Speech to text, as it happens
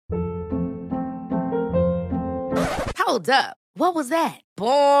Hold up. What was that?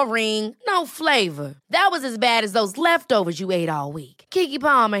 Boring. No flavor. That was as bad as those leftovers you ate all week. Keke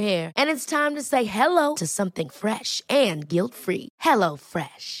Palmer here, and it's time to say hello to something fresh and guilt-free. Hello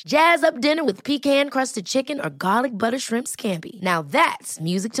Fresh. Jazz up dinner with pecan-crusted chicken or garlic butter shrimp scampi. Now that's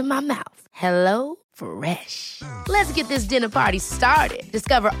music to my mouth. Hello Fresh. Let's get this dinner party started.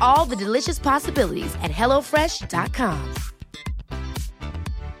 Discover all the delicious possibilities at hellofresh.com.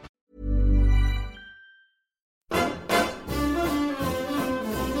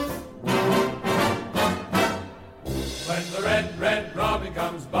 When the red, red robin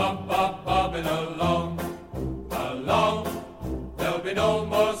comes bobbing along, along, there'll be no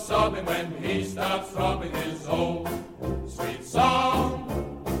more sobbing when he starts throbbing his old sweet song.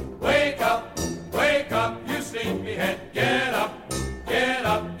 Wake up, you sleepyhead, get up, get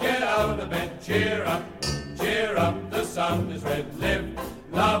out of bed, cheer up, the sun is red, live,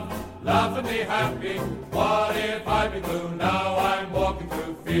 love and be happy. What if I be blue? Now I'm walking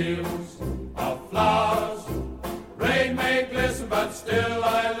through fields of flowers. Rain may glisten, but still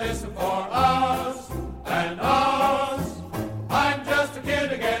I listen for hours and hours. I'm just a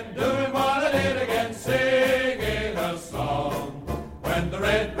kid again, doing what I did again, singing a song. When the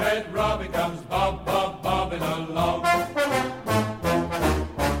red, red robin comes bobbing along.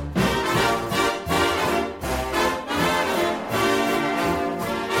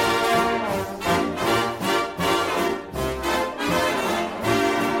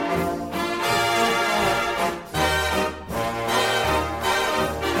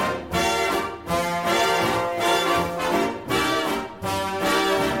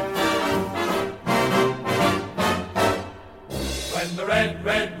 When the red,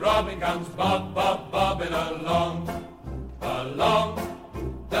 red robin comes bobbing along, along,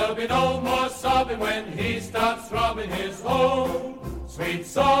 there'll be no more sobbing when he starts throbbing his old sweet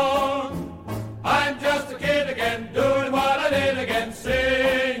song. I'm just a kid again, doing what I did again,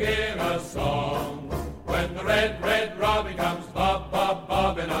 singing a song. When the red, red robin comes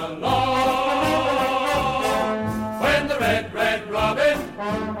bobbing along. When the red, red robin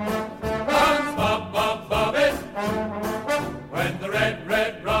comes bobbing. When the red,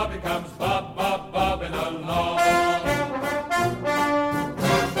 red robin comes bobbing along.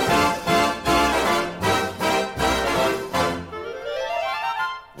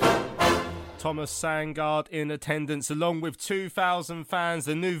 Thomas Sandgaard in attendance, along with 2,000 fans.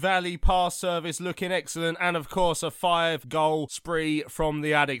 The new Valley Pass service looking excellent, and of course a 5-goal spree from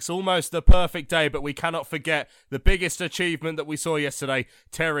the Addicts. Almost the perfect day, but we cannot forget the biggest achievement that we saw yesterday.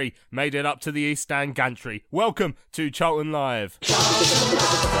 Terry made it up to the East Stand Gantry. Welcome to Charlton Live. Charlton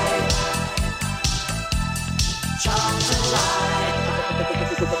Live. Charlton Live.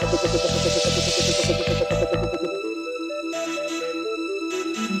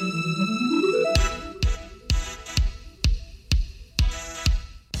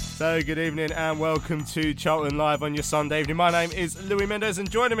 So good evening and welcome to Charlton Live on your Sunday evening. My name is Louis Mendes, and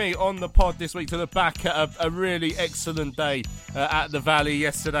joining me on the pod this week to look back at a really excellent day at the Valley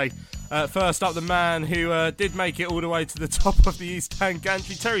yesterday. First up, the man who did make it all the way to the top of the East Stand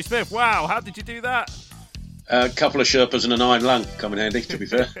Gantry, Terry Smith. Wow, how did you do that? A couple of Sherpas and an iron lung come in handy, to be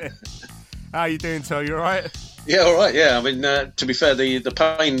fair. How you doing, Terry? You all right? Yeah, all right. Yeah, I mean, to be fair, the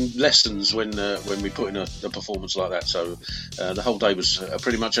pain lessens when we put in a performance like that. So the whole day was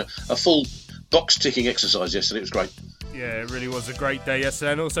pretty much a full box ticking exercise yesterday. It was great. Yeah, it really was a great day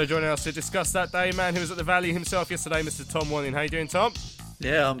yesterday. And also joining us to discuss that day, man who was at the Valley himself yesterday, Mr. Tom Wanning. How you doing, Tom?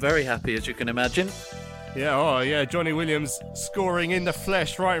 Yeah, I'm very happy, as you can imagine. Yeah, Johnny Williams scoring in the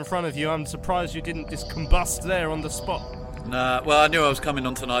flesh right in front of you. I'm surprised you didn't just combust there on the spot. Nah, well, I knew I was coming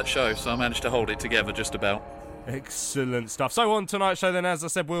on tonight's show, so I managed to hold it together just about. Excellent stuff. So on tonight's show then, as I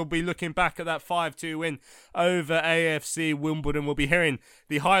said, we'll be looking back at that 5-2 win over AFC Wimbledon. We'll be hearing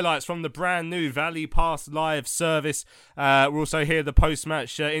the highlights from the brand new Valley Pass live service. We'll also hear the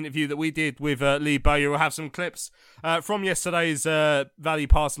post-match interview that we did with Lee Bowyer. We'll have some clips from yesterday's Valley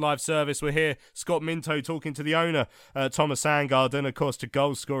Pass live service. We'll hear Scott Minto talking to the owner, Thomas Sandgaard, and of course to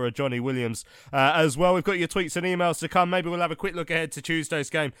goal scorer Johnny Williams as well. We've got your tweets and emails to come. Maybe we'll have a quick look ahead to Tuesday's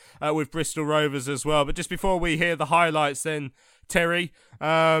game with Bristol Rovers as well. But just before we hear the highlights then, Terry,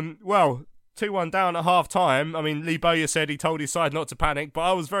 2-1 down at half-time. I mean, Lee Bowyer said he told his side not to panic, but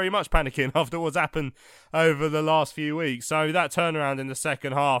I was very much panicking after what's happened over the last few weeks. So that turnaround in the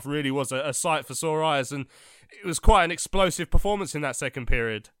second half really was a sight for sore eyes, and it was quite an explosive performance in that second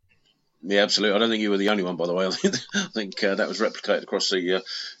period. Yeah, absolutely. I don't think you were the only one, by the way. I think that was replicated across the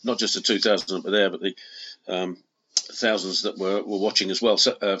not just the 2,000 up there, but the thousands that were watching as well,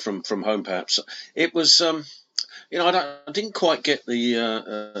 from home perhaps. It was I didn't quite get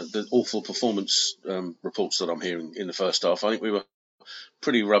the awful performance reports that I'm hearing in the first half. I think we were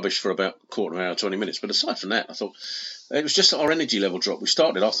pretty rubbish for about a quarter of an hour, 20 minutes. But aside from that, I thought it was just our energy level dropped. We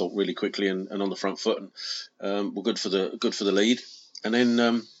started, I thought, really quickly and on the front foot, and were good for the lead. And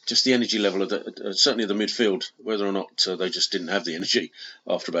then just the energy level of certainly the midfield, whether or not they just didn't have the energy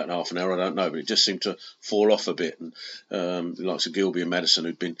after about half an hour, I don't know. But it just seemed to fall off a bit. And the likes of Gilby and Maddison,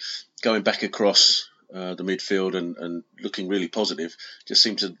 who'd been going back across the midfield and looking really positive, just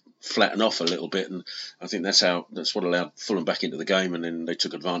seemed to flatten off a little bit, and I think that's what allowed Fulham back into the game, and then they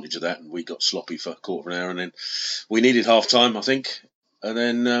took advantage of that, and we got sloppy for a quarter of an hour, and then we needed half time, I think, and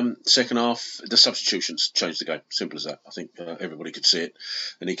then second half the substitutions changed the game. Simple as that. I think everybody could see it,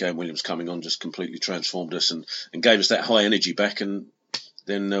 and Nico Williams coming on just completely transformed us and gave us that high energy back, and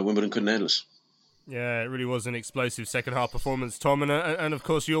then Wimbledon couldn't handle us. Yeah, it really was an explosive second half performance, Tom, and of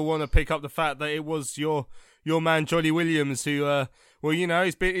course you'll want to pick up the fact that it was your man Johnny Williams who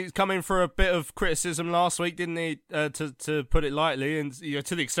he's coming for a bit of criticism last week, didn't he? To put it lightly, and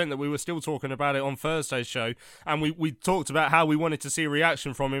to the extent that we were still talking about it on Thursday's show, and we talked about how we wanted to see a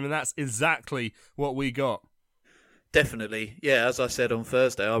reaction from him, and that's exactly what we got. Definitely, yeah. As I said on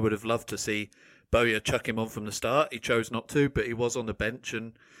Thursday, I would have loved to see Bowyer chuck him on from the start. He chose not to, but he was on the bench,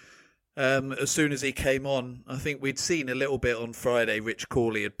 and as soon as he came on, I think we'd seen a little bit on Friday. Rich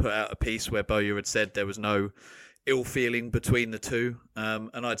Corley had put out a piece where Bowyer had said there was no ill feeling between the two,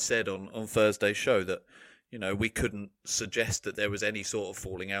 and I'd said on Thursday's show that we couldn't suggest that there was any sort of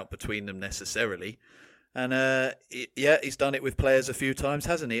falling out between them necessarily, and he's done it with players a few times,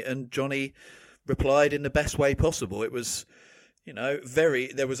 hasn't he? And Johnny replied in the best way possible. It was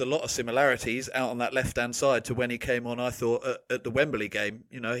there was a lot of similarities out on that left-hand side to when he came on, I thought, at the Wembley game.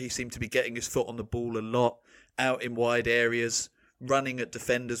 He seemed to be getting his foot on the ball a lot, out in wide areas, running at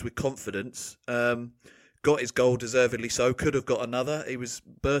defenders with confidence. Got his goal, deservedly so, could have got another. He was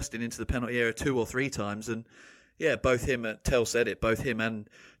bursting into the penalty area 2 or 3 times. And yeah, both him, Tell said it, both him and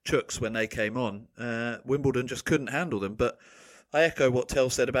Chuks, when they came on, Wimbledon just couldn't handle them. But I echo what Tell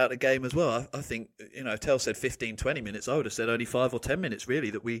said about the game as well. I think, Tell said 15, 20 minutes. I would have said only 5 or 10 minutes, really,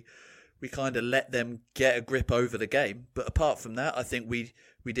 that we kind of let them get a grip over the game. But apart from that, I think we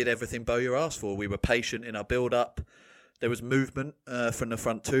did everything Bowyer asked for. We were patient in our build-up. There was movement from the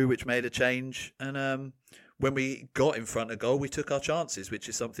front two, which made a change. And when we got in front of goal, we took our chances, which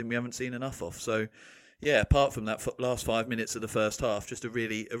is something we haven't seen enough of. So, yeah, apart from that last 5 minutes of the first half, just a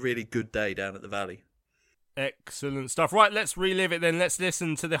really good day down at the Valley. Excellent stuff. Right, let's relive it then. Let's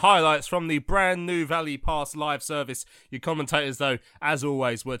listen to the highlights from the brand new Valley Pass live service. Your commentators, though, as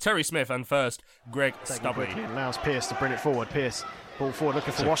always, were Terry Smith and first, Greg Stubbley. Allows Pearce to bring it forward. Pearce, ball forward,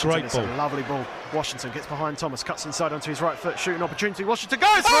 looking for Washington. It's a lovely ball. Washington gets behind Thomas, cuts inside onto his right foot, shooting opportunity. Washington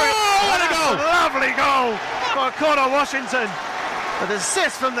goes for it! What a goal! Lovely goal by Connor Washington. The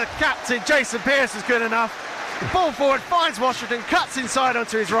assist from the captain, Jason Pearce, is good enough. Ball forward, finds Washington, cuts inside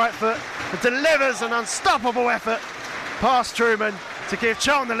onto his right foot, and delivers an unstoppable effort past Truman to give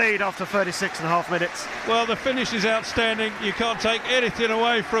Charlton the lead after 36.5 minutes. Well, the finish is outstanding. You can't take anything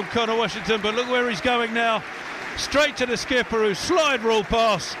away from Connor Washington, but look where he's going now. Straight to the skipper, who slide rule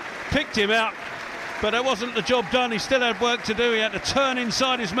pass, picked him out, but that wasn't the job done. He still had work to do. He had to turn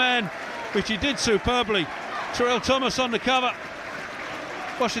inside his man, which he did superbly. Terrell Thomas on the cover.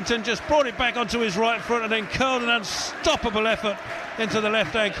 Washington just brought it back onto his right foot and then curled an unstoppable effort into the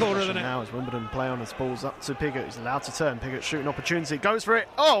left-hand corner of the net. Now as Wimbledon play on, his ball's up to Piggott. He's allowed to turn. Piggott shooting opportunity, goes for it.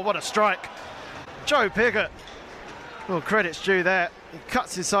 Oh, what a strike. Joe Piggott. Well, credit's due there. He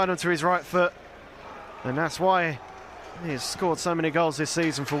cuts inside onto his right foot, and that's why he's scored so many goals this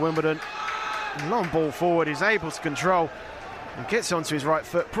season for Wimbledon. Long ball forward, he's able to control and gets onto his right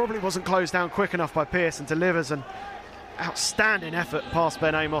foot. Probably wasn't closed down quick enough by Pearce, and delivers an outstanding effort past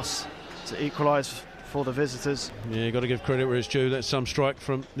Ben Amos to equalise for the visitors. Yeah, you've got to give credit where it's due. That's some strike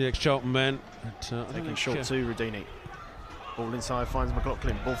from the ex-Charlton man. But, I think short to Rudini. Ball inside, finds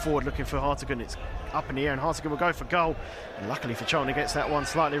McLaughlin. Ball forward, looking for Hartigan. It's up in the air, and Hartigan will go for goal. And luckily for Charlton, he gets that one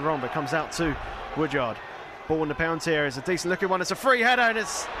slightly wrong, but comes out to Woodyard. Ball in the penalty area is a decent looking one. It's a free header, and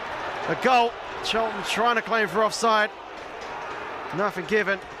it's a goal. Charlton trying to claim for offside. Nothing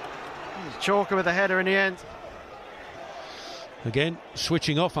given. Chalker with a header in the end. Again,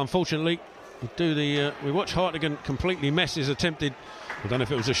 switching off, unfortunately. We watch Hartigan completely miss his attempted, I don't know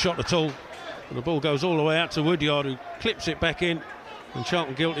if it was a shot at all, but the ball goes all the way out to Woodyard, who clips it back in, and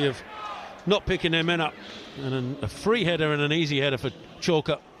Charlton guilty of not picking their men up. And then a free header and an easy header for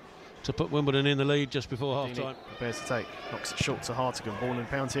Chalker to put Wimbledon in the lead just before half-time. Prepares to take, knocks it short to Hartigan, ball in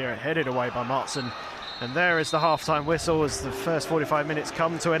penalty area, headed away by Martson. And there is the half-time whistle as the first 45 minutes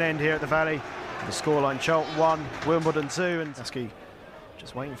come to an end here at the Valley. The scoreline: Charlton 1, Wimbledon 2, and Husky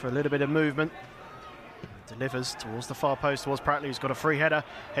just waiting for a little bit of movement. Delivers towards the far post, towards Pratley, who's got a free header.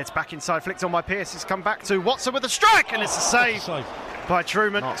 Heads back inside, flicked on by Pearce. He's come back to Watson with a strike, and it's a save by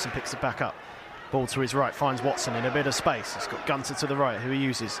Truman. Martin picks it back up. Ball to his right, finds Watson in a bit of space. He's got Gunter to the right, who he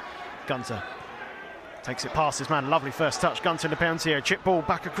uses. Gunter takes it past his man. Lovely first touch. Gunter in the penalty area. Chip ball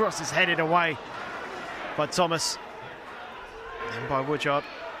back across, is headed away by Thomas. And by Woodyard.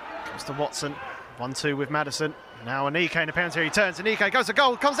 Comes to Watson. 1-2 with Madison. Now Anike in the penalty area. He turns. Anike goes to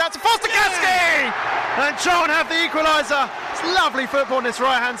goal. Comes out to Foster Caskey! And Charlton have the equaliser. It's lovely football on this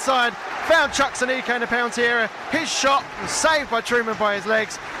right-hand side. Found Chucks Anike in the penalty area. His shot was saved by Truman by his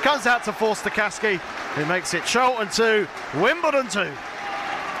legs. Comes out to Foster Caskey, who makes it Charlton 2, Wimbledon 2.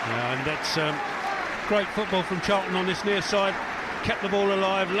 Yeah, and that's great football from Charlton on this near side. Kept the ball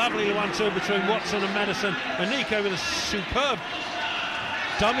alive. Lovely 1-2 between Watson and Madison. Anike with a superb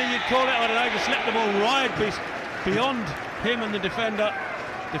dummy, you'd call it. I don't know, just let the ball ride beyond him and the defender.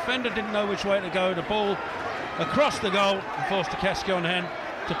 Defender didn't know which way to go. The ball across the goal and forced the Caskey on hand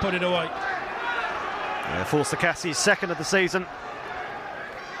to put it away. Yeah, Forster Caskey's second of the season.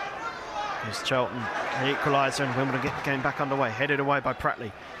 Here's Charlton, the equaliser, and Wimbledon get the game back underway. Headed away by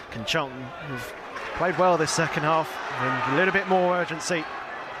Pratley. Can Charlton, who've played well this second half, with a little bit more urgency,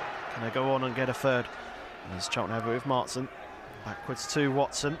 can they go on and get a third? As Charlton have it with Martin. Backwards to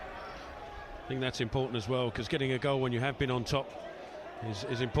Watson. I think that's important as well, because getting a goal when you have been on top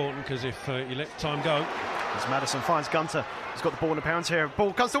is important, because if you let time go. As Madison finds Gunter, he's got the ball in the penalty area.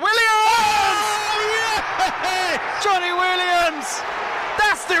 Ball comes to Williams! Oh, yeah! Johnny Williams!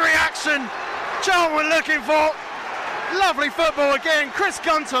 That's the reaction Charlton were looking for. Lovely football again. Chris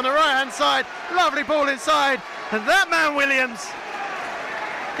Gunter on the right-hand side. Lovely ball inside. And that man Williams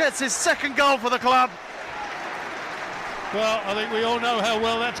gets his second goal for the club. Well, I think we all know how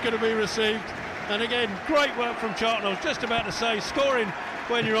well that's going to be received. And again, great work from Charlton. I was just about to say, scoring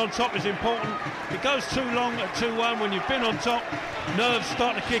when you're on top is important. It goes too long at 2-1 when you've been on top. Nerves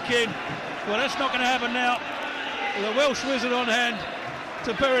start to kick in. Well, that's not going to happen now. The Welsh wizard on hand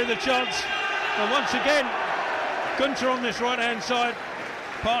to bury the chance. And once again, Gunter on this right-hand side,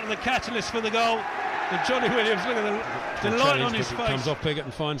 part of the catalyst for the goal. And Johnny Williams, look at the delight on his face. Comes off Piggott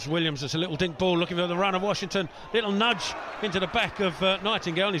and finds Williams. It's a little dink ball looking for the run of Washington. Little nudge into the back of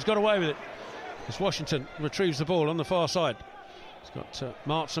Nightingale, and he's got away with it. As Washington retrieves the ball on the far side. He's got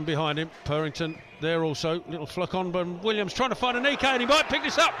Martson behind him. Purrington there also. Little fluck on, but Williams trying to find Anike, and he might pick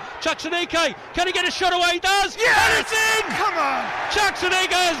this up. Chucks Anike. Can he get a shot away? He does! Yes! And it's in! Come on! Chucks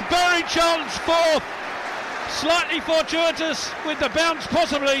Anike has buried Charlton's fourth. Slightly fortuitous with the bounce,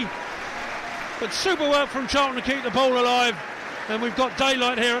 possibly. But super work from Charlton to keep the ball alive. And we've got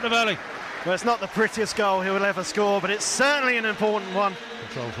daylight here at the Valley. Well, it's not the prettiest goal he will ever score, but it's certainly an important one.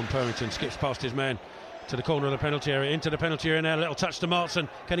 Control from Purrington, skips past his man to the corner of the penalty area, into the penalty area now. A little touch to Martson.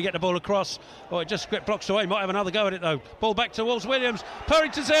 Can he get the ball across? Oh, it just gets blocked away. Might have another go at it though. Ball back towards Williams.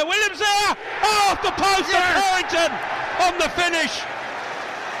 Purrington's there. Williams there. Oh, off the post. Yes! Purrington on the finish.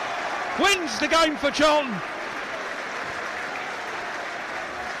 Wins the game for Charlton.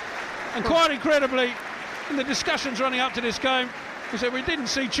 And quite incredibly, in the discussions running up to this game, we said we didn't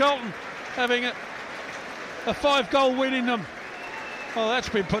see Charlton having a 5-goal win in them. Oh, that's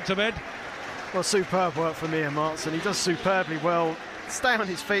been put to bed. Well, superb work from Ian Martson. He does superbly well. Stay on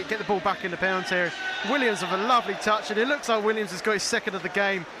his feet, get the ball back in the penalty area. Williams with a lovely touch, and it looks like Williams has got his second of the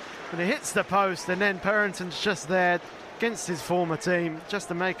game. And it hits the post, and then Purrington's just there against his former team, just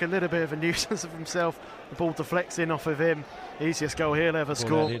to make a little bit of a nuisance of himself. The ball deflects in off of him. Easiest goal he'll ever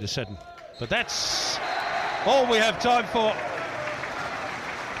score. But that's all we have time for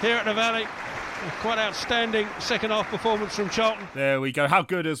here at the Valley. Quite outstanding second half performance from Charlton. There we go. How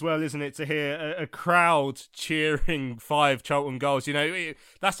good as well, isn't it, to hear a crowd cheering 5 Charlton goals. You know,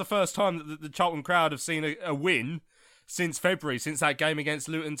 that's the first time that the Charlton crowd have seen a win since February, since that game against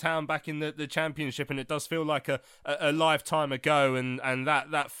Luton Town back in the Championship, and it does feel like a lifetime ago, and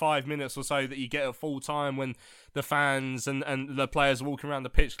that 5 minutes or so that you get at full time when the fans and the players walking around the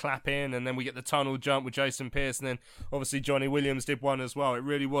pitch clapping, and then we get the tunnel jump with Jason Pearce, and then obviously Johnny Williams did one as well. It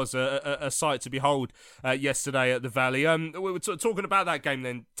really was a sight to behold yesterday at the Valley. We were talking about that game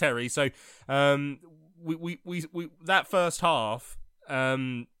then, Terry, so we that first half,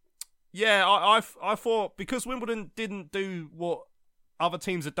 yeah, I thought, because Wimbledon didn't do what other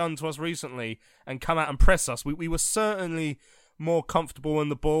teams had done to us recently and come out and press us, we were certainly more comfortable on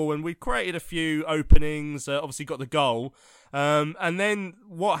the ball, and we created a few openings, obviously got the goal. And then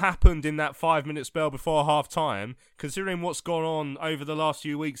what happened in that 5-minute spell before half-time, considering what's gone on over the last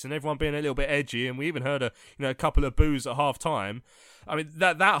few weeks and everyone being a little bit edgy, and we even heard a couple of boos at half-time. I mean,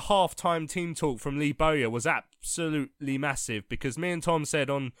 that half-time team talk from Lee Bowyer was absolutely massive, because me and Tom said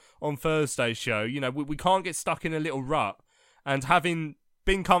on Thursday's show, we can't get stuck in a little rut, and having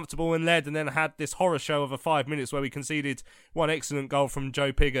been comfortable and led and then had this horror show of a 5 minutes where we conceded one excellent goal from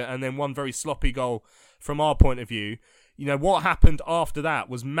Joe Pigott and then one very sloppy goal from our point of view. What happened after that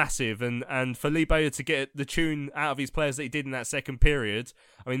was massive, and for Lee Bowyer to get the tune out of his players that he did in that second period,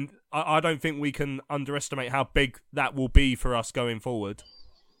 I mean, I don't think we can underestimate how big that will be for us going forward.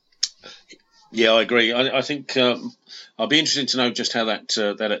 Yeah, I agree. I think I'll be interested to know just how that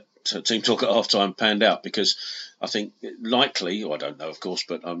team talk at half-time panned out, because I think likely, I don't know, of course,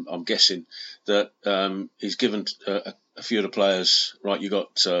 but I'm guessing that he's given a few of the players, right,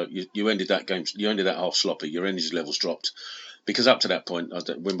 you ended that game, you ended that half sloppy, your energy levels dropped, because up to that point,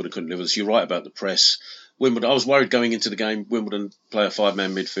 Wimbledon couldn't live with us. You're right about the press. Wimbledon, I was worried going into the game, Wimbledon play a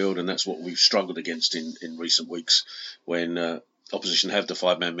 5-man midfield, and that's what we've struggled against in recent weeks, when opposition have the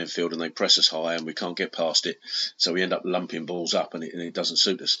 5-man midfield and they press us high and we can't get past it, so we end up lumping balls up, and it doesn't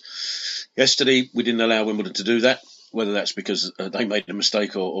suit us. Yesterday we didn't allow Wimbledon to do that, whether that's because they made a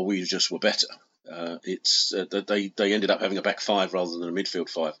mistake or we just were better. It's that they ended up having a back five rather than a midfield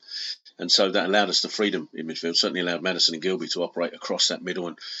five, and so that allowed us the freedom in midfield, certainly allowed Maddison and Gilbey to operate across that middle,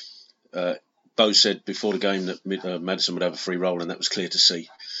 and Bo said before the game that Maddison would have a free role, and that was clear to see.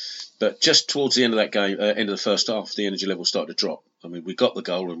 But just towards the end of that game, end of the first half, the energy level started to drop. I mean, we got the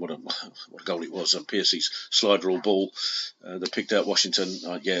goal, and what a goal it was. Piercy's slide rule ball that picked out Washington.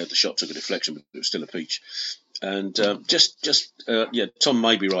 The shot took a deflection, but it was still a peach. And Tom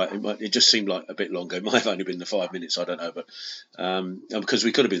may be right. It just seemed like a bit longer. It might have only been the 5 minutes, I don't know. But because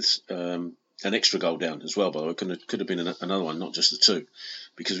we could have been an extra goal down as well, but it could have been another one, not just the two,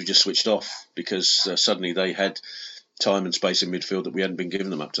 because we just switched off, because suddenly they had time and space in midfield that we hadn't been giving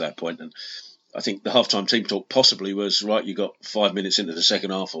them up to that point. And I think the half-time team talk possibly was, right, you got 5 minutes into the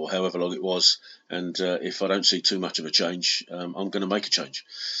second half or however long it was, and if I don't see too much of a change, I'm going to make a change.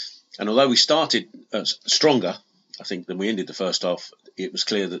 And although we started stronger, I think, than we ended the first half, it was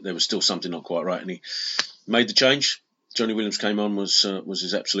clear that there was still something not quite right, and he made the change. Johnny Williams came on, was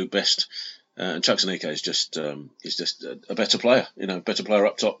his absolute best, and Chuks Aneke is just a better player, better player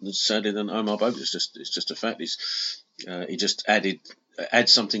up top than Omar Bogle. It's just a fact. He just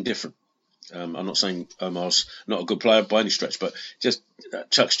adds something different. I'm not saying Omar's not a good player by any stretch, but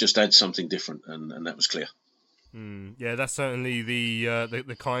Chuks just adds something different, and that was clear. Yeah, that's certainly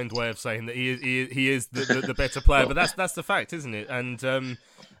the kind way of saying that he is the better player. But that's the fact, isn't it? And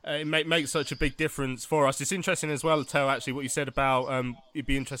it makes such a big difference for us. It's interesting as well, Tell, actually, what you said about it'd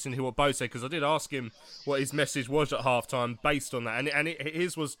be interesting to hear what Bo said, because I did ask him what his message was at halftime based on that, and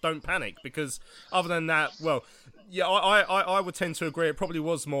his was don't panic, because other than that, well, yeah, I would tend to agree. It probably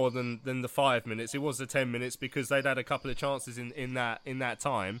was more than the 5 minutes. It was the 10 minutes, because they'd had a couple of chances in that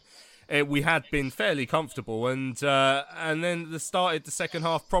time. We had been fairly comfortable, and then started the second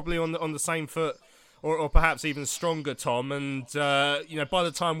half probably on the same foot, or perhaps even stronger, Tom. And by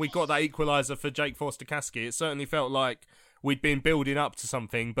the time we got that equaliser for Jake Forster-Caskey, it certainly felt like we'd been building up to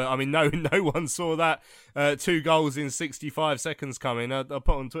something. But I mean, no one saw that 2 goals in 65 seconds coming. I put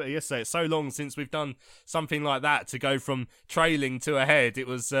on Twitter yesterday, it's so long since we've done something like that, to go from trailing to ahead. It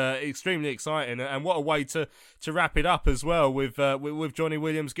was extremely exciting, and what a way to wrap it up as well, with Johnny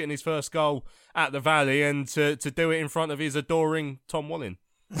Williams getting his first goal at the Valley, and to do it in front of his adoring Tom Wallin.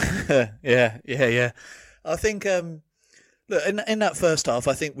 Yeah. I think look, in that first half,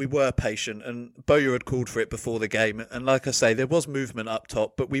 I think we were patient, and Bowyer had called for it before the game. And like I say, there was movement up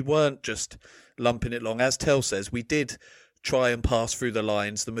top, but we weren't just lumping it long. As Tell says, we did try and pass through the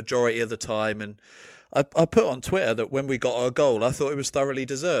lines the majority of the time. And I put on Twitter that when we got our goal, I thought it was thoroughly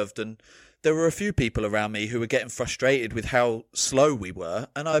deserved. And there were a few people around me who were getting frustrated with how slow we were.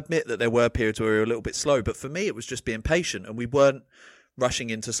 And I admit that there were periods where we were a little bit slow, but for me, it was just being patient, and we weren't rushing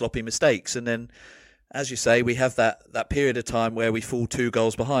into sloppy mistakes. And then, as you say, we have that period of time where we fall 2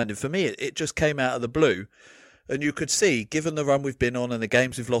 goals behind. And for me, it just came out of the blue. And you could see, given the run we've been on and the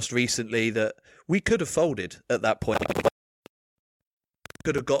games we've lost recently, that we could have folded at that point.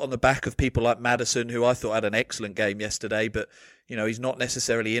 Could have got on the back of people like Maddison, who I thought had an excellent game yesterday, but he's not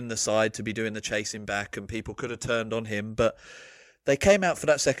necessarily in the side to be doing the chasing back, and people could have turned on him. But they came out for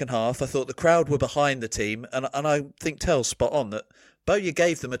that second half. I thought the crowd were behind the team, and I think Tell's spot on that Bowyer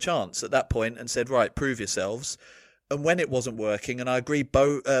gave them a chance at that point and said, right, prove yourselves. And when it wasn't working, and I agree,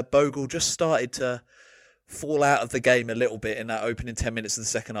 Bogle just started to fall out of the game a little bit in that opening 10 minutes of the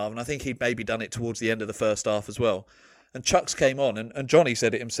second half, and I think he'd maybe done it towards the end of the first half as well. And Chuks came on, and Johnny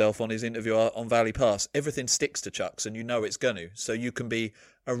said it himself on his interview on Valley Pass. Everything sticks to Chuks, and you know it's going to. So you can be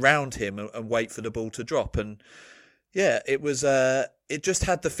around him and wait for the ball to drop. And yeah, it was. It just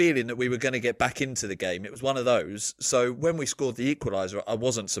had the feeling that we were going to get back into the game. It was one of those. So when we scored the equaliser, I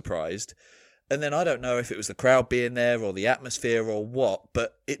wasn't surprised. And then I don't know if it was the crowd being there or the atmosphere or what,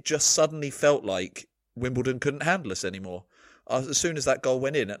 but it just suddenly felt like Wimbledon couldn't handle us anymore. As soon as that goal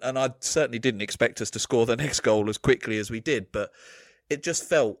went in, and I certainly didn't expect us to score the next goal as quickly as we did, but it just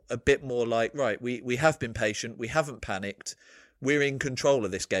felt a bit more like, right, we have been patient, we haven't panicked, we're in control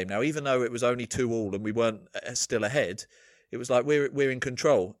of this game now, even though it was only 2-2 and we weren't still ahead. It was like we're in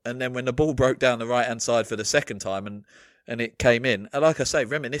control. And then when the ball broke down the right-hand side for the second time and it came in, and like I say,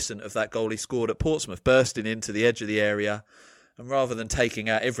 reminiscent of that goal he scored at Portsmouth, bursting into the edge of the area, and rather than taking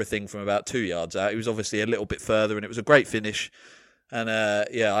out everything from about 2 yards out, he was obviously a little bit further, and it was a great finish. And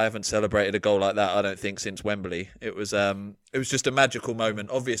I haven't celebrated a goal like that, I don't think, since Wembley. It was just a magical moment,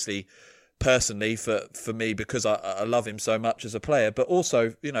 obviously, personally for me, because I love him so much as a player, but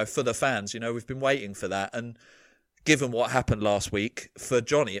also, for the fans. We've been waiting for that, and given what happened last week, for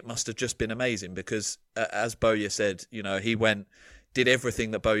Johnny, it must have just been amazing because, as Bowyer said, he did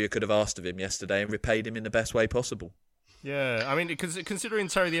everything that Bowyer could have asked of him yesterday and repaid him in the best way possible. Yeah, I mean, because considering,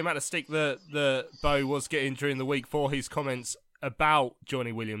 Terry, the amount of stick that Bow was getting during the week for his comments about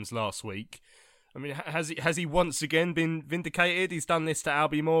Johnny Williams last week, I mean, has he once again been vindicated? He's done this to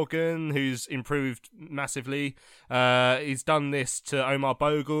Albie Morgan, who's improved massively. He's done this to Omar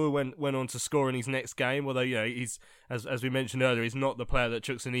Bogle, went on to score in his next game. Although he's as we mentioned earlier, he's not the player that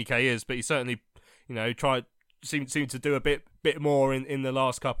Chuks Aneke is, but he certainly tried. Seemed to do a bit more in the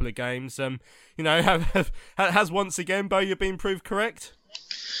last couple of games. Has once again Bowyer been proved correct?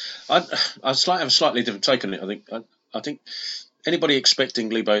 I have a slightly different take on it. I think anybody expecting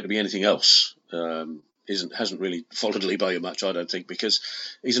Lee Bowyer to be anything else hasn't really followed Lee Bowyer much, I don't think, because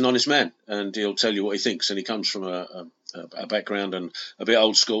he's an honest man and he'll tell you what he thinks, and he comes from a background and a bit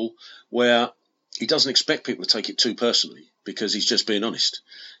old school where he doesn't expect people to take it too personally because he's just being honest.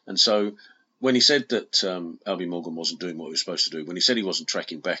 And so when he said that Albie Morgan wasn't doing what he was supposed to do, when he said he wasn't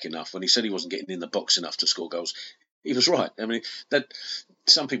tracking back enough, when he said he wasn't getting in the box enough to score goals, he was right. I mean, that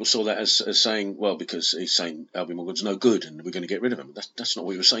some people saw that as saying, well, because he's saying Albie Morgan's no good and we're going to get rid of him. That's not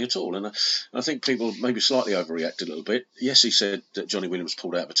what he was saying at all. And I think people maybe slightly overreacted a little bit. Yes, he said that Johnny Williams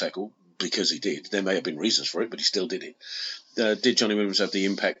pulled out of a tackle because he did. There may have been reasons for it, but he still did it. Did Johnny Williams have the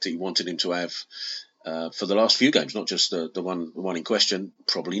impact that he wanted him to have for the last few games, not just the one in question?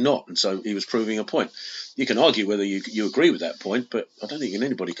 Probably not. And so he was proving a point. You can argue whether you agree with that point, but I don't think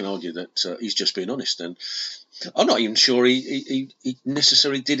anybody can argue that he's just being honest. And I'm not even sure he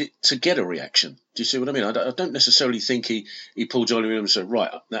necessarily did it to get a reaction. Do you see what I mean? I don't necessarily think he pulled Johnny Williams and said, right,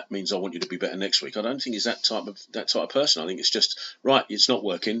 that means I want you to be better next week. I don't think he's that type of person. I think it's just, right, it's not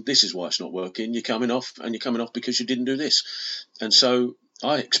working. This is why it's not working. You're coming off, and you're coming off because you didn't do this. And so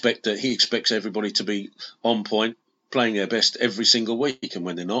I expect that he expects everybody to be on point, playing their best every single week, and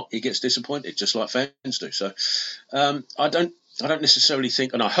when they're not, he gets disappointed, just like fans do. So I don't necessarily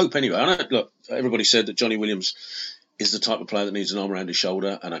think, and I hope anyway. Look, everybody said that Johnny Williams is the type of player that needs an arm around his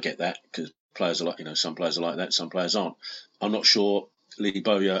shoulder, and I get that because players are like, some players are like that, some players aren't. I'm not sure Lee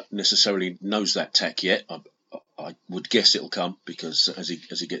Bowyer necessarily knows that tack yet. I would guess it'll come because as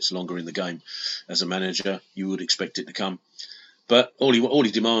he gets longer in the game as a manager, you would expect it to come. But all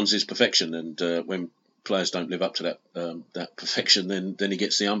he demands is perfection, and when players don't live up to that perfection, then he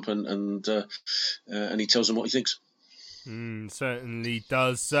gets the ump and he tells them what he thinks. Certainly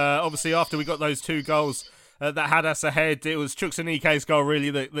does. Obviously, after we got those 2 goals that had us ahead, it was Chuks Aneke's goal really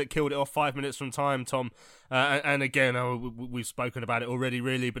that killed it off 5 minutes from time, Tom. And again, we've spoken about it already,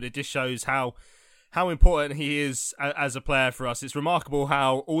 really, but it just shows how important he is as a player for us. It's remarkable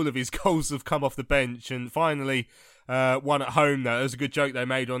how all of his goals have come off the bench, and finally one at home. Though, it was a good joke they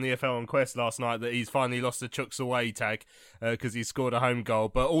made on the EFL on Quest last night that he's finally lost the Chuks away tag because he scored a home goal.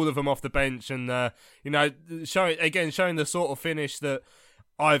 But all of them off the bench, and showing the sort of finish that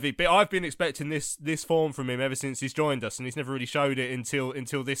I've been expecting this form from him ever since he's joined us, and he's never really showed it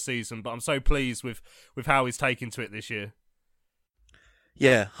until this season. But I'm so pleased with how he's taken to it this year.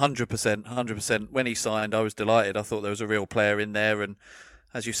 Yeah, 100%. When he signed, I was delighted. I thought there was a real player in there, and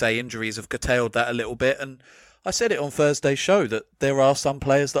as you say, injuries have curtailed that a little bit. And I said it on Thursday's show that there are some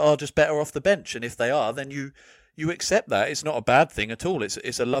players that are just better off the bench, and if they are, then you accept that. It's not a bad thing at all.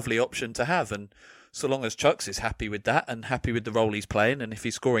 It's a lovely option to have, and so long as Chuks is happy with that and happy with the role he's playing, and if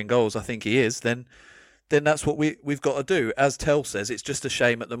he's scoring goals, I think he is, then then that's what we've got to do. As Tell says, it's just a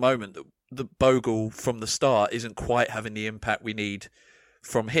shame at the moment that the Bogle from the start isn't quite having the impact we need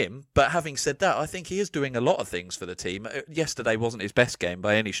from him. But having said that, I think he is doing a lot of things for the team. Yesterday wasn't his best game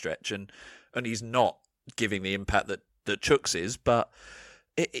by any stretch, and he's not giving the impact that Chuks is, but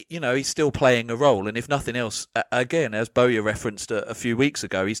he's still playing a role. And if nothing else, again, as Bowyer referenced a few weeks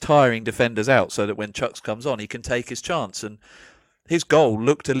ago, he's tiring defenders out so that when Chuks comes on, he can take his chance. And his goal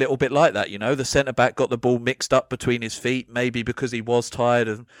looked a little bit like that. The centre-back got the ball mixed up between his feet, maybe because he was tired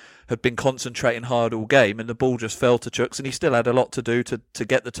and had been concentrating hard all game, and the ball just fell to Chuks, and he still had a lot to do to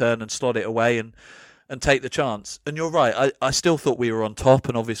get the turn and slot it away and take the chance. And you're right, I still thought we were on top,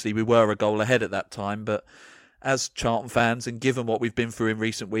 and obviously we were a goal ahead at that time, but as Charlton fans, and given what we've been through in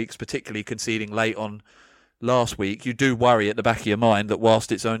recent weeks, particularly conceding late on last week, you do worry at the back of your mind that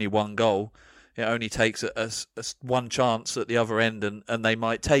whilst it's only one goal, it only takes a one chance at the other end, and they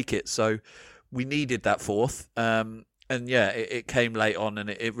might take it. So we needed that fourth. And yeah, it came late on, and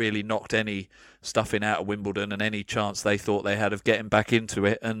it really knocked any stuffing out of Wimbledon and any chance they thought they had of getting back into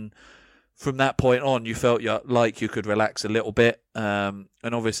it. And from that point on, you felt like you could relax a little bit. And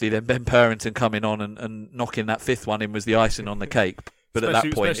obviously then Ben Purrington coming on and knocking that fifth one in was the icing on the cake. But at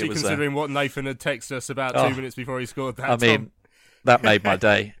that point, especially it was considering what Nathan had texted us about 2 minutes before he scored that. That made my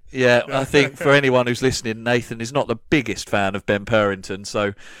day. Yeah, I think for anyone who's listening, Nathan is not the biggest fan of Ben Purrington,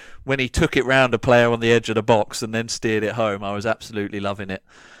 so when he took it round a player on the edge of the box and then steered it home, I was absolutely loving it.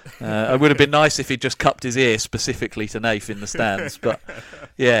 It would have been nice if he'd just cupped his ear specifically to Nath in the stands, but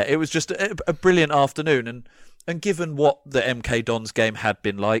yeah, it was just a brilliant afternoon, and given what the MK Dons game had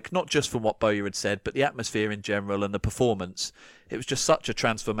been like, not just from what Bowyer had said, but the atmosphere in general and the performance, it was just such a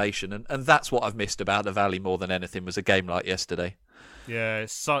transformation, and that's what I've missed about the Valley more than anything, was a game like yesterday. Yeah,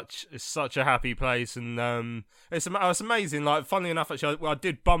 it's such a happy place, and it's amazing. Like, funnily enough, actually, I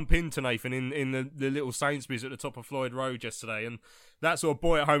did bump into Nathan in the little Sainsbury's at the top of Floyd Road yesterday, and that sort of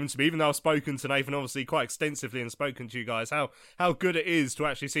brought it home to me. Even though I've spoken to Nathan obviously quite extensively and spoken to you guys, how good it is to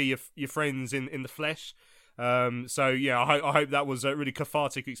actually see your friends in the flesh. So yeah, I hope that was a really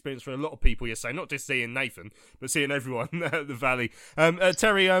cathartic experience for a lot of people yesterday, not just seeing Nathan, but seeing everyone at the Valley.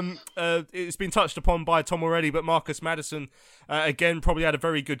 Terry, it's been touched upon by Tom already, but Marcus Maddison, again, probably had a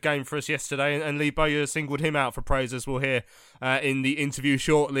very good game for us yesterday, and Lee Bowyer singled him out for praise, as we'll hear in the interview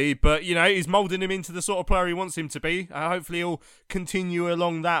shortly. But, he's moulding him into the sort of player he wants him to be. Hopefully he'll continue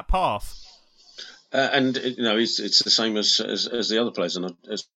along that path. And it's the same as the other players, and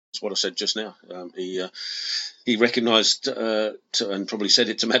as what I said just now. He recognised and probably said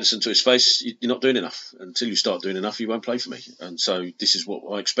it to Maddison to his face, you're not doing enough. Until you start doing enough, you won't play for me. And so this is what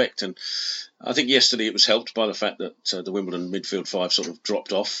I expect. And I think yesterday it was helped by the fact that the Wimbledon midfield five sort of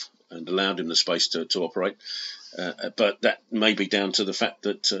dropped off and allowed him the space to operate. But that may be down to the fact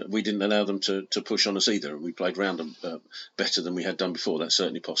that we didn't allow them to push on us either. We played round them better than we had done before. That's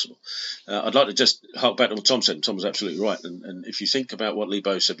certainly possible. I'd like to just hark back to what Tom said. Tom was absolutely right. And if you think about what Lee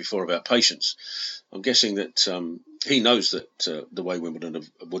Bowyer said before about patience, I'm guessing that he knows that the way Wimbledon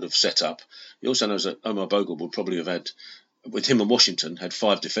would have set up. He also knows that Omar Bogle would probably have had, with him and Washington, had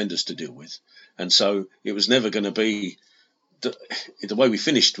 5 defenders to deal with. And so it was never going to be... The way we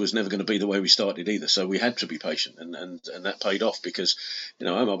finished was never going to be the way we started either, so we had to be patient, and that paid off because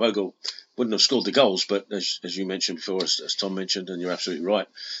Omar Bogle wouldn't have scored the goals, but as you mentioned before, as Tom mentioned, and you're absolutely right,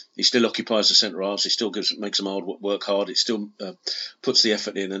 he still occupies the centre halves, he still makes them work hard, it still puts the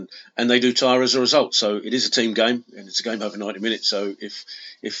effort in, and they do tire as a result. So it is a team game, and it's a game over 90 minutes. So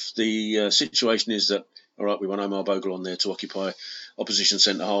if the situation is that, all right, we want Omar Bogle on there to occupy opposition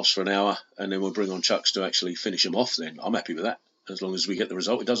centre halves for an hour, and then we'll bring on Chuks to actually finish them off, then I'm happy with that. As long as we get the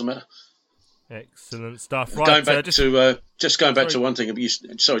result, it doesn't matter. Excellent stuff. Right, going back to one thing. You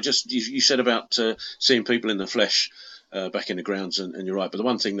said about seeing people in the flesh back in the grounds, and you're right. But the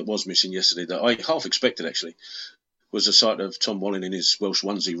one thing that was missing yesterday that I half expected actually was the sight of Tom Walling in his Welsh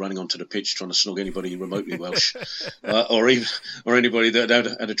onesie running onto the pitch trying to snog anybody remotely Welsh, or anybody that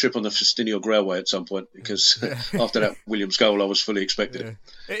had a trip on the Festiniog Railway at some point, because after that Williams goal I was fully expected it.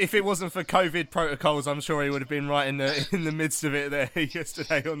 If it wasn't for COVID protocols, I'm sure he would have been right in the midst of it there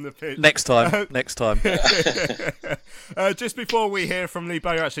yesterday on the pitch. Next time. Just before we hear from Lee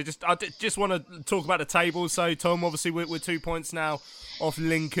Bowyer, actually, I just want to talk about the table. So, Tom, obviously we're 2 points now off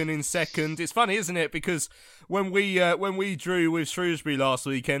Lincoln in second. It's funny, isn't it? Because when we drew with Shrewsbury last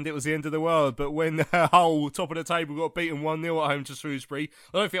weekend, it was the end of the world. But when Hull, top of the table, got beaten 1-0 at home to Shrewsbury,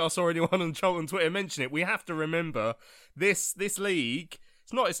 I don't think I saw anyone on Charlton Twitter mention it. We have to remember this league.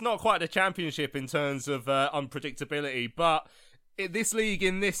 It's not quite the Championship in terms of unpredictability, but this league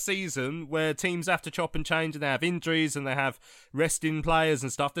in this season, where teams have to chop and change and they have injuries and they have resting players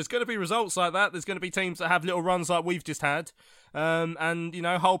and stuff, there's going to be results like that. There's going to be teams that have little runs like we've just had. And, you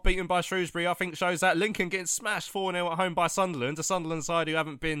know, Hull beaten by Shrewsbury, I think, shows that. Lincoln getting smashed 4-0 at home by Sunderland, a Sunderland side who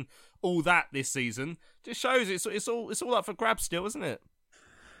haven't been all that this season. Just shows it's all up for grabs still, isn't it?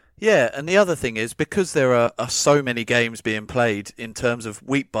 Yeah, and the other thing is, because there are so many games being played in terms of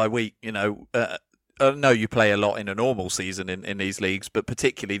week by week, you know, I know you play a lot in a normal season in these leagues, but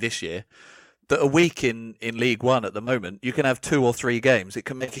particularly this year, that a week in League One at the moment, you can have 2 or 3 games. It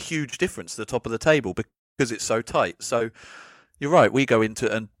can make a huge difference to the top of the table because it's so tight. So you're right, we go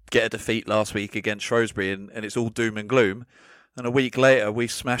into and get a defeat last week against Shrewsbury and it's all doom and gloom. And a week later, we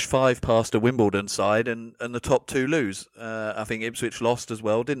smashed 5 past a Wimbledon side and the top 2 lose. I think Ipswich lost as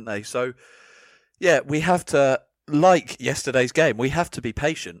well, didn't they? So, yeah, we have to, like yesterday's game, we have to be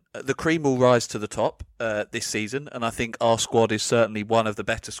patient. The cream will rise to the top this season, and I think our squad is certainly one of the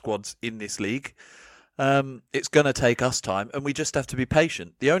better squads in this league. It's going to take us time, and we just have to be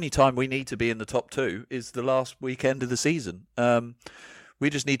patient. The only time we need to be in the top 2 is the last weekend of the season. We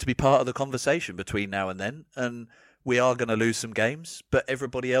just need to be part of the conversation between now and then, and we are going to lose some games, but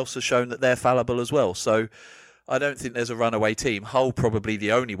everybody else has shown that they're fallible as well. So I don't think there's a runaway team. Hull probably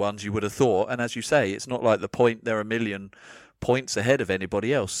the only ones you would have thought. And as you say, it's not like they're a million points ahead of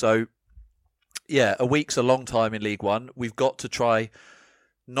anybody else. So, yeah, a week's a long time in League One. We've got to try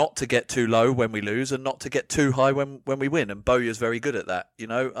not to get too low when we lose and not to get too high when we win. And Bowyer's very good at that. You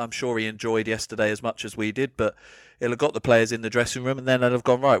know, I'm sure he enjoyed yesterday as much as we did, but he'll have got the players in the dressing room and then they'll have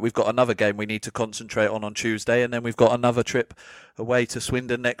gone, right, we've got another game we need to concentrate on Tuesday, and then we've got another trip away to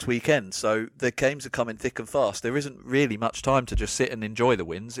Swindon next weekend. So the games are coming thick and fast. There isn't really much time to just sit and enjoy the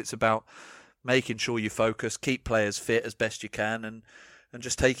wins. It's about making sure you focus, keep players fit as best you can, and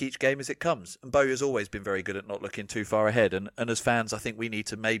just take each game as it comes. And Bowyer's always been very good at not looking too far ahead. And as fans, I think we need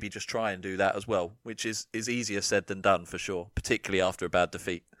to maybe just try and do that as well, which is easier said than done for sure, particularly after a bad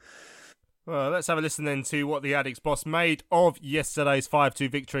defeat. Well, let's have a listen then to what the Addicts boss made of yesterday's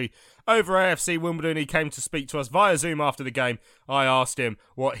 5-2 victory over AFC Wimbledon. He came to speak to us via Zoom after the game. I asked him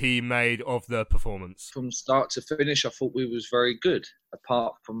what he made of the performance. From start to finish, I thought we was very good,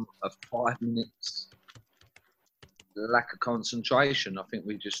 apart from a 5 minutes lack of concentration. I think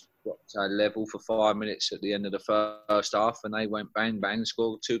we just got to level for 5 minutes at the end of the first half, and they went bang, bang,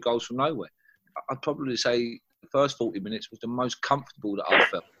 scored 2 goals from nowhere. I'd probably say the first 40 minutes was the most comfortable that I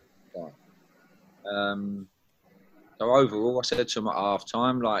felt. So overall, I said to him at half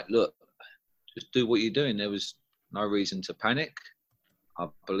time, like, look, just do what you're doing. There was no reason to panic. I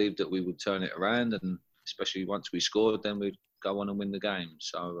believed that we would turn it around, and especially once we scored, then we'd go on and win the game.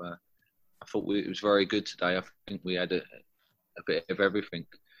 So I thought it was very good today. I think we had a bit of everything.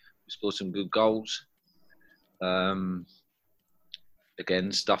 We scored some good goals.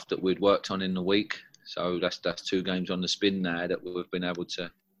 Again, stuff that we'd worked on in the week. So that's 2 games on the spin now that we've been able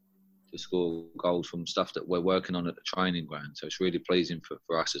to score goals from stuff that we're working on at the training ground. So it's really pleasing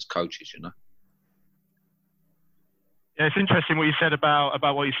for us as coaches, you know. Yeah, it's interesting what you said about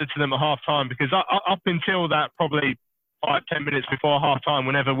what you said to them at half-time, because up until that probably 5-10 minutes before half-time,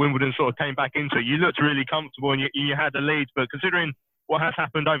 whenever Wimbledon sort of came back into it, you looked really comfortable and you had the lead. But considering what has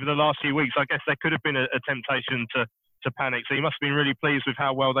happened over the last few weeks, I guess there could have been a temptation to panic. So you must have been really pleased with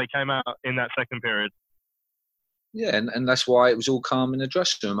how well they came out in that second period. Yeah, and that's why it was all calm in the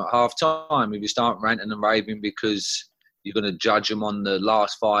dressing room at half-time. If you start ranting and raving because you're going to judge them on the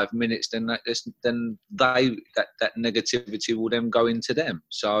last 5 minutes, then that negativity will then go into them.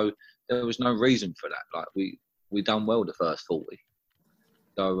 So there was no reason for that. Like we done well the first 40.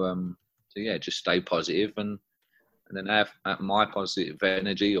 So yeah, just stay positive and then have my positive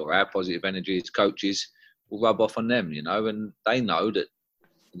energy or our positive energy as coaches will rub off on them, you know, and they know that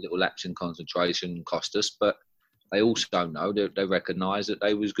a little lapse in concentration cost us, but they also know that they recognise that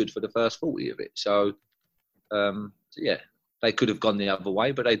they was good for the first 40 of it. So, yeah, they could have gone the other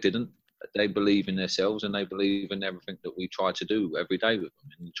way, but they didn't. They believe in themselves and they believe in everything that we try to do every day with them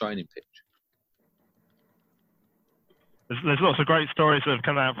in the training pitch. There's lots of great stories that have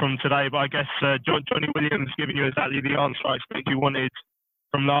come out from today, but I guess Johnny Williams giving you exactly the answer I expect you wanted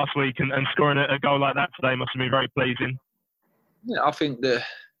from last week and scoring a goal like that today must have been very pleasing. Yeah, I think the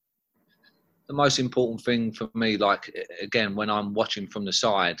most important thing for me, like, again, when I'm watching from the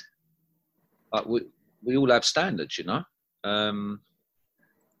side, like we all have standards, you know? And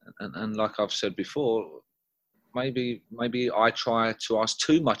like I've said before, maybe I try to ask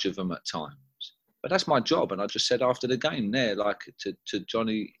too much of them at times. But that's my job. And I just said after the game there, like to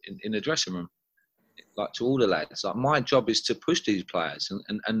Johnny in the dressing room, like to all the lads, like my job is to push these players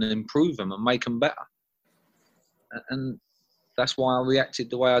and improve them and make them better. And that's why I reacted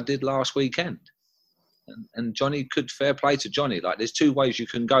the way I did last weekend. And Johnny fair play to Johnny. Like, there's two ways you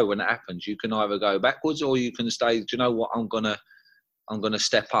can go when it happens. You can either go backwards or you can stay, do you know what, I'm gonna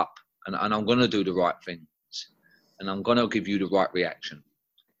step up and I'm gonna do the right things. And I'm gonna give you the right reaction.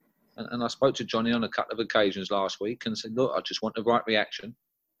 And I spoke to Johnny on a couple of occasions last week and said, look, I just want the right reaction.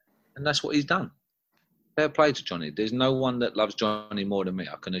 And that's what he's done. Fair play to Johnny. There's no one that loves Johnny more than me,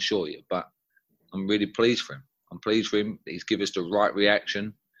 I can assure you. But I'm really pleased for him. I'm pleased for him. He's given us the right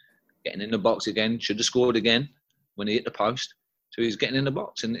reaction. Getting in the box again. Should have scored again when he hit the post. So he's getting in the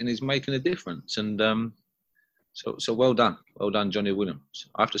box and he's making a difference. And so well done. Well done, Johnny Williams.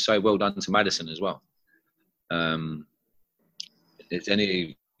 I have to say well done to Maddison as well. If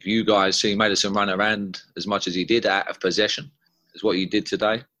any of you guys see Maddison run around as much as he did out of possession as what he did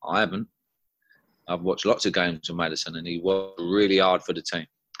today, I haven't. I've watched lots of games of Maddison and he worked really hard for the team.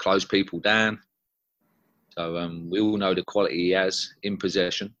 Closed people down. So we all know the quality he has in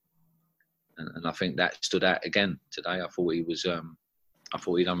possession. And I think that stood out again today. I thought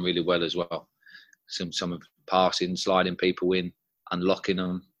he done really well as well. Some of passing, sliding people in, unlocking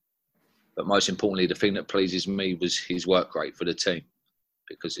them. But most importantly, the thing that pleases me was his work rate for the team,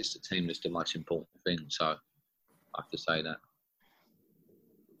 because it's the team that's the most important thing. So I have to say that.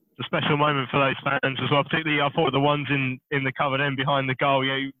 A special moment for those fans as well, particularly I thought the ones in the covered end behind the goal.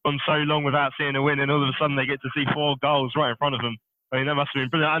 You've gone so long without seeing a win, and all of a sudden they get to see 4 goals right in front of them. I mean, that must have been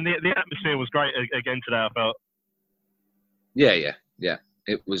brilliant. And the atmosphere was great again today, I felt. Yeah.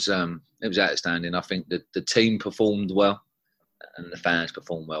 It was outstanding. I think that the team performed well and the fans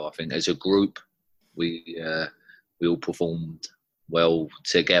performed well. I think as a group, we all performed well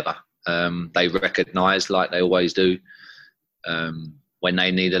together. They recognised, like they always do, when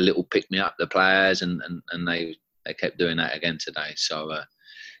they need a little pick-me-up, the players, and they kept doing that again today. So,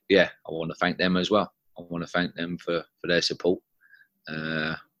 I want to thank them as well. I want to thank them for their support.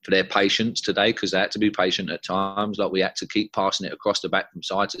 For their patience today, because they had to be patient at times. Like, we had to keep passing it across the back from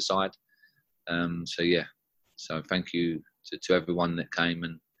side to side. So thank you to everyone that came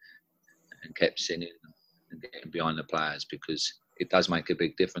and kept singing and getting behind the players, because it does make a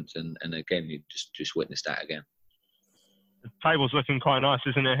big difference. And again, you just witnessed that again. The table's looking quite nice,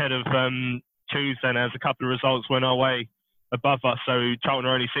 isn't it, ahead of Tuesday, as a couple of results went our way above us. So Charlton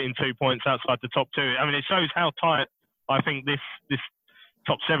are only sitting 2 points outside the top 2. I mean, it shows how tight I think this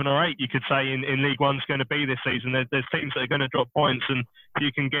top 7 or 8, you could say, in League One's going to be this season. There's teams that are going to drop points, and if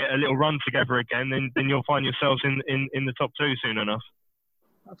you can get a little run together again, then you'll find yourselves in the top 2 soon enough.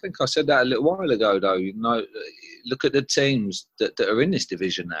 I think I said that a little while ago, though. You know, look at the teams that are in this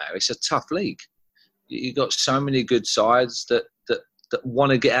division now. It's a tough league. You've got so many good sides that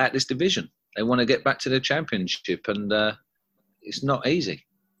want to get out of this division. They want to get back to the Championship, and it's not easy.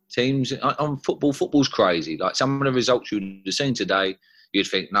 Teams on football's crazy. Like, some of the results you'd have seen today, you'd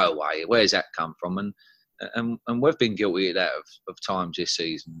think, no way, where's that come from? And we've been guilty of that of times this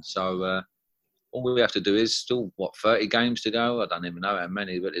season. So all we have to do is still, 30 games to go? I don't even know how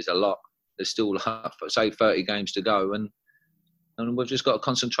many, but there's a lot. There's still, say, 30 games to go. And we've just got to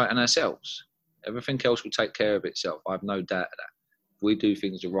concentrate on ourselves. Everything else will take care of itself. I have no doubt of that. If we do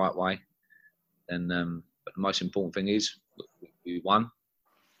things the right way, then but the most important thing is we won.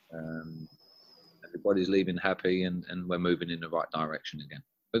 Everybody's leaving happy, and we're moving in the right direction again.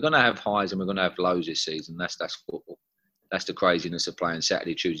 We're going to have highs and we're going to have lows this season. That's football. That's the craziness of playing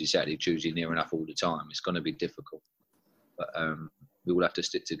Saturday, Tuesday, near enough all the time. It's going to be difficult. But we will have to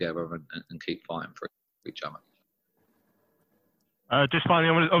stick together and keep fighting for each other. Just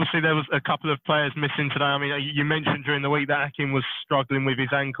finally, obviously there was a couple of players missing today. I mean, you mentioned during the week that Akin was struggling with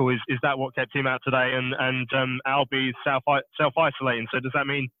his ankle. Is that what kept him out today? And Albie's self-isolating. So does that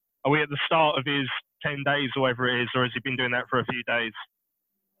mean, are we at the start of his 10 days or whatever it is, or has he been doing that for a few days?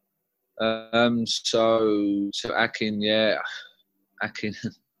 So Akin, Akin.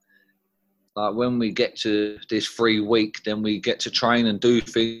 Like, when we get to this free week, then we get to train and do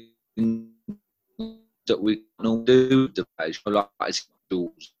things that we don't do, like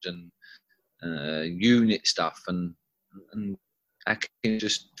tools and unit stuff, and Akin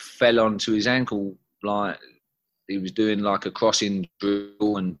just fell onto his ankle, like he was doing like a crossing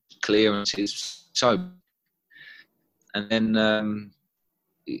drill and clearances. So, and then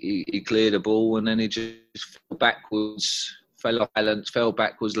he cleared the ball, and then he just fell backwards, fell off balance, fell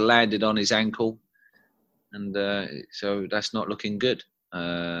backwards, landed on his ankle, and so that's not looking good.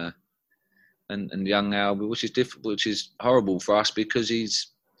 And young Albie, which is horrible for us, because he's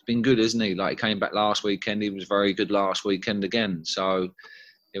been good, isn't he? Like, he came back last weekend, he was very good last weekend again. So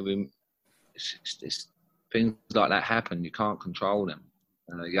it's things like that happen. You can't control them.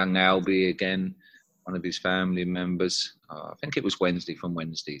 Young Albie again, one of his family members. I think it was Wednesday.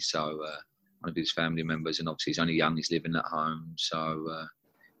 So one of his family members, and obviously he's only young, he's living at home, so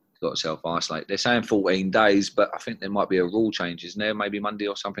he's got to self-isolate. They're saying 14 days, but I think there might be a rule change, isn't there? Maybe Monday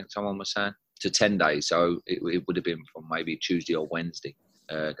or something, someone was saying, to 10 days. So it would have been from maybe Tuesday or Wednesday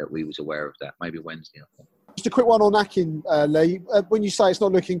that we was aware of that. Maybe Wednesday, I think. Just a quick one on Akin, Lee. When you say it's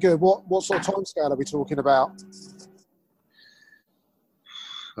not looking good, what sort of timescale are we talking about?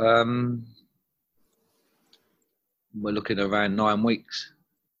 We're looking around 9 weeks.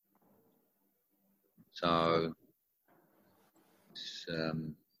 So,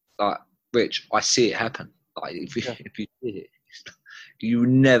 like Rich, I see it happen. Like if you see it, you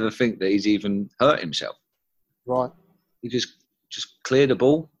never think that he's even hurt himself. Right. He just cleared the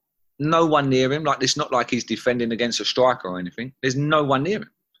ball. No one near him. Like, it's not like he's defending against a striker or anything. There's no one near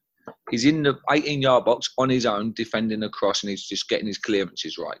him. He's in the 18-yard box on his own, defending across, and he's just getting his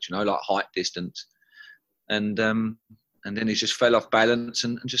clearances right, like height, distance. And then he just fell off balance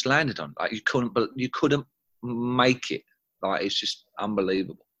and just landed on. Like, you couldn't make it. Like, it's just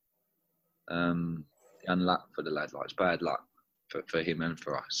unbelievable. Unluck for the lad. Like, it's bad luck for him and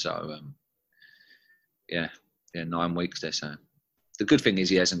for us. So, 9 weeks, they're saying. The good thing is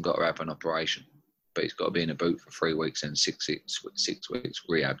he hasn't got to have an operation, but he's got to be in a boot for 3 weeks and 6 weeks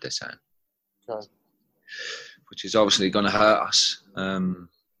rehab, they're saying. Okay. Which is obviously going to hurt us.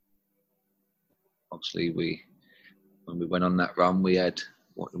 Obviously, when we went on that run, we had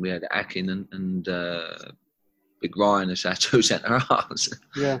Akin and Big Ryan as our 2 centre halves.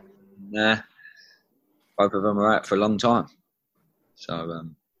 Yeah. Both of them are out for a long time. So,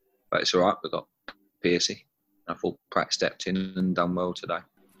 but it's all right. We've got Piercy. I thought Pratt stepped in and done well today.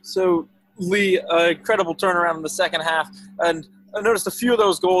 So, Lee, incredible turnaround in the second half. And I noticed a few of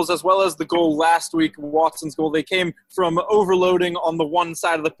those goals, as well as the goal last week, Watson's goal, they came from overloading on the one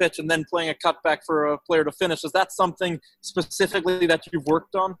side of the pitch and then playing a cutback for a player to finish. Is that something specifically that you've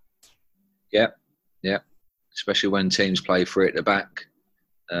worked on? Yeah. Especially when teams play free at the back.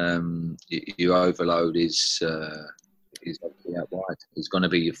 You overload is actually out wide. He's going to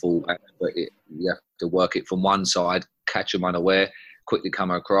be your fullback, but you have to work it from one side, catch him unaware, quickly come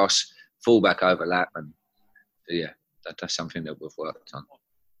across, fullback overlap, and that's something that we've worked on.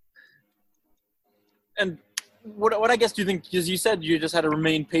 And what I guess do you think, because you said you just had to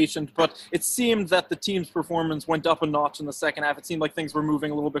remain patient, but it seemed that the team's performance went up a notch in the second half. It seemed like things were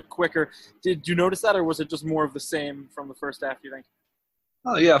moving a little bit quicker. Did you notice that, or was it just more of the same from the first half, you think?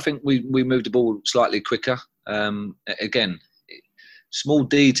 Oh, yeah, I think we moved the ball slightly quicker. Again, small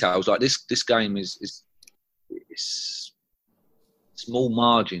details like this game is small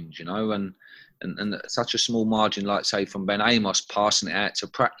margins, and such a small margin, like say from Ben Amos passing it out to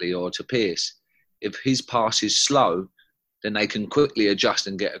Prattley or to Pearce. If his pass is slow, then they can quickly adjust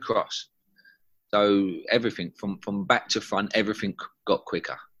and get across. So everything from back to front, everything got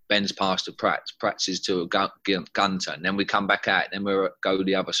quicker. Ben's pass to Pratt's is to a Gunter, and then we come back out, and then we go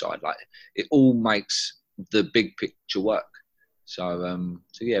the other side. Like, it all makes the big picture work. So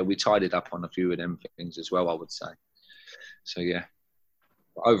we tidied up on a few of them things as well, I would say. So yeah,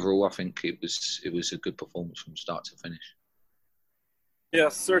 but overall, I think it was a good performance from start to finish.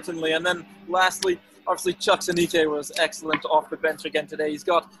 Yes, certainly. And then lastly, obviously Chuck Sanike was excellent off the bench again today. He's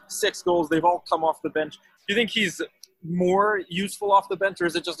got 6 goals. They've all come off the bench. Do you think he's more useful off the bench, or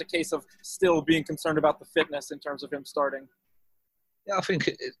is it just a case of still being concerned about the fitness in terms of him starting? Yeah, I think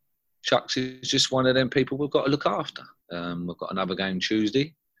Chuck's is just one of them people we've got to look after. We've got another game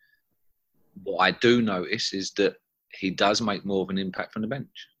Tuesday. What I do notice is that he does make more of an impact from the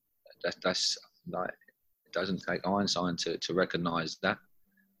bench. That's like, it doesn't take Einstein to recognise that.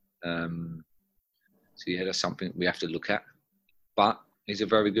 So yeah, that's something we have to look at. But he's a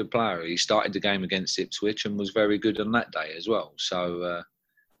very good player. He started the game against Ipswich and was very good on that day as well. So,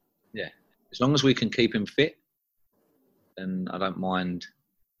 as long as we can keep him fit, then I don't mind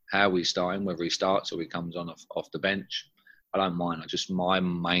how we start him, whether he starts or he comes on off the bench. I don't mind. My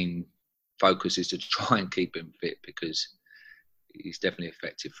main focus is to try and keep him fit because he's definitely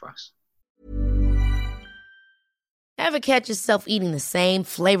effective for us. Ever catch yourself eating the same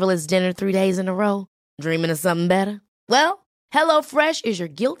flavorless dinner 3 days in a row? Dreaming of something better? Well, HelloFresh is your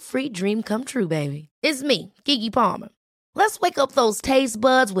guilt-free dream come true, baby. It's me, Keke Palmer. Let's wake up those taste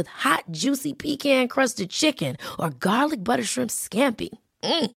buds with hot, juicy pecan-crusted chicken or garlic butter shrimp scampi.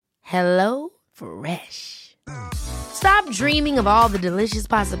 Hello Fresh. Stop dreaming of all the delicious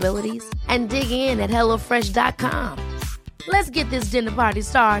possibilities and dig in at HelloFresh.com. Let's get this dinner party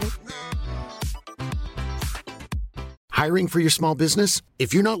started. Hiring for your small business?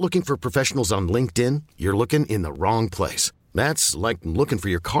 If you're not looking for professionals on LinkedIn, you're looking in the wrong place. That's like looking for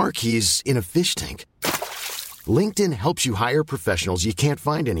your car keys in a fish tank. LinkedIn helps you hire professionals you can't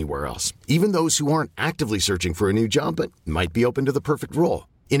find anywhere else, even those who aren't actively searching for a new job but might be open to the perfect role.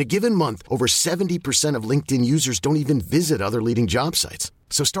 In a given month, over 70% of LinkedIn users don't even visit other leading job sites.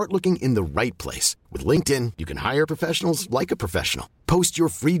 So start looking in the right place. With LinkedIn, you can hire professionals like a professional. Post your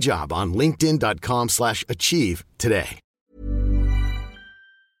free job on linkedin.com/achieve today.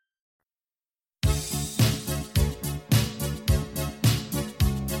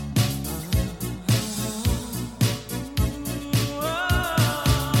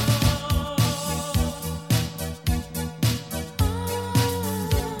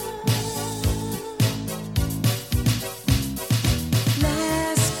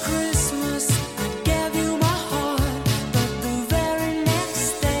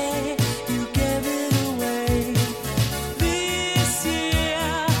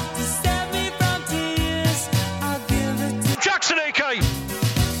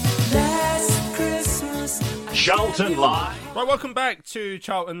 Charlton Live. Right, welcome back to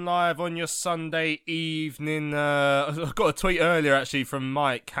Charlton Live on your Sunday evening. I got a tweet earlier actually from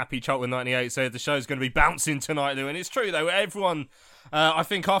Mike, Happy Charlton 98, said the show's going to be bouncing tonight, Lou, and it's true though. Everyone, I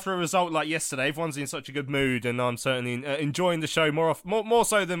think after a result like yesterday, everyone's in such a good mood, and I'm certainly enjoying the show more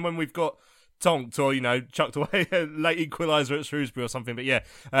so than when we've got tonked or, chucked away a late equaliser at Shrewsbury or something. But yeah,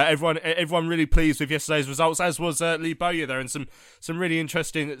 everyone really pleased with yesterday's results, as was Lee Bowyer there, and some really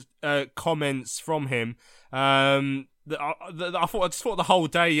interesting comments from him. I just thought the whole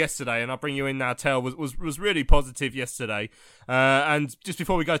day yesterday, and I'll bring you in now, Tel, was really positive yesterday. And just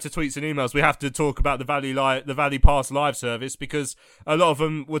before we go to tweets and emails, we have to talk about the Valley Pass live service, because a lot of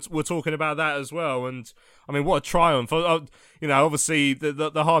them were talking about that as well. And I mean, what a triumph! Obviously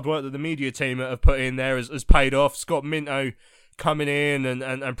the hard work that the media team have put in there has paid off. Scott Minto coming in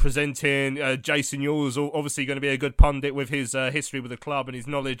and presenting. Jason Ewell's obviously going to be a good pundit with his history with the club and his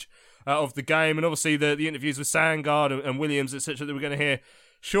knowledge of the game, and obviously the interviews with Sandgaard and Williams, etc., that we're going to hear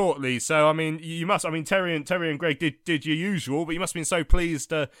shortly. So I mean, Terry and Greg did your usual, but you must have been so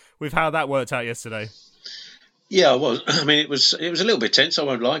pleased with how that worked out yesterday. Yeah, I was. I mean, it was a little bit tense, I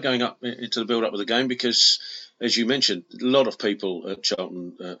won't lie, going up into the build-up of the game, because, as you mentioned, a lot of people at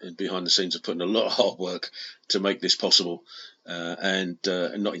Charlton behind the scenes have put in a lot of hard work to make this possible. And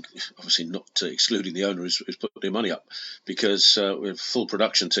not excluding the owner who's put their money up, because we have a full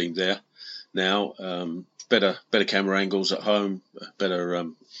production team there now, better camera angles at home, better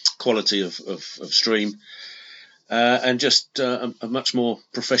quality of stream, and just a much more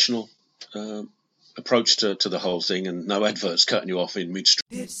professional approach to the whole thing, and no adverts cutting you off in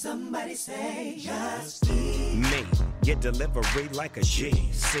midstream. Did somebody say just me? Get delivery like a G.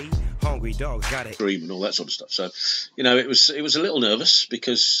 See, hungry dogs got it. Dream and all that sort of stuff. So, it was a little nervous,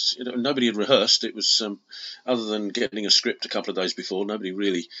 because nobody had rehearsed. It was other than getting a script a couple of days before, nobody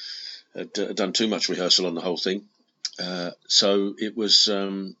really had done too much rehearsal on the whole thing. So it was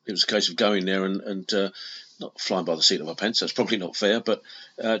a case of going there and not flying by the seat of our pants. That's probably not fair, but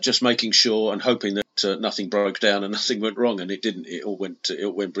just making sure and hoping that nothing broke down and nothing went wrong, and it didn't. It all went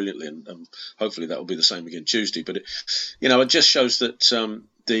brilliantly, and hopefully that will be the same again Tuesday. But it just shows that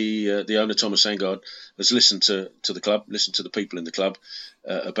the owner, Thomas Sandgaard, has listened to the club, listened to the people in the club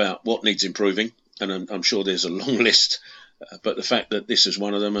about what needs improving, and I'm sure there's a long list. But the fact that this is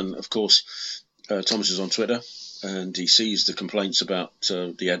one of them, and of course Thomas is on Twitter, and he sees the complaints about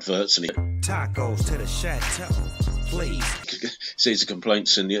the adverts, and tacos to the chateau, please. Sees the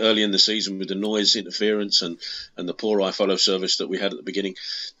complaints early in the season with the noise interference and the poor iFollow service that we had at the beginning.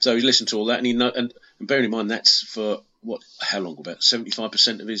 So he listened to all that, and and bearing in mind that's for how long? About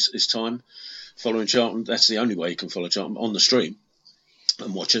 75% of his time following Charlton. That's the only way he can follow Charlton, on the stream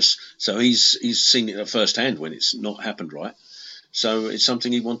and watch us. So he's seen it at first hand when it's not happened right. So it's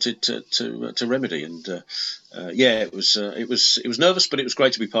something he wanted to remedy, and it was nervous, but it was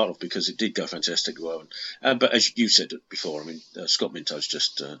great to be part of, because it did go fantastically well. But as you said before, I mean, Scott Minto's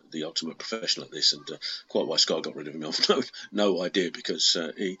just the ultimate professional at this, and quite why Sky got rid of him, I've no idea, because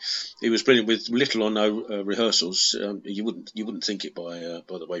he was brilliant with little or no rehearsals. You wouldn't think it by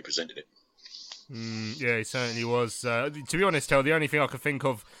the way he presented it. Yeah, he certainly was. To be honest, Tel, the only thing I could think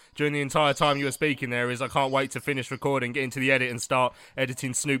of during the entire time you were speaking there is I can't wait to finish recording, get into the edit, and start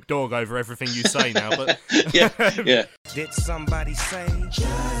editing Snoop Dogg over everything you say now. But yeah. Did somebody say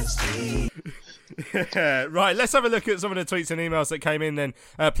just me? Right, let's have a look at some of the tweets and emails that came in then.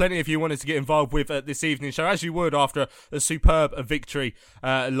 Plenty of you wanted to get involved with this evening's show, as you would after a superb victory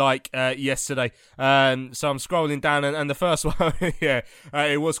like yesterday. So I'm scrolling down, and the first one,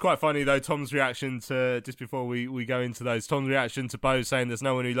 it was quite funny though, Tom's reaction to, just before we go into those, Tom's reaction to Bo saying there's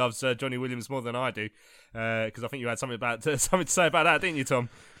no one who loves Johnny Williams more than I do, because I think you had something to say about that, didn't you, Tom?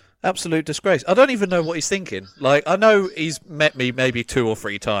 Absolute disgrace. I don't even know what he's thinking. Like, I know he's met me maybe 2 or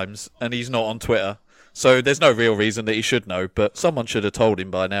 3 times, and he's not on Twitter, so there's no real reason that he should know. But someone should have told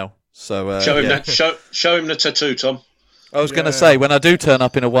him by now. So show him that. Show him the tattoo, Tom. I was going to say, when I do turn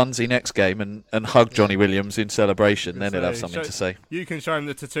up in a onesie next game and hug Johnny Williams in celebration, then he'll have something to say. You can show him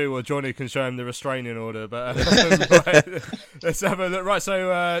the tattoo, or Johnny can show him the restraining order. But right, let's have a look. Right,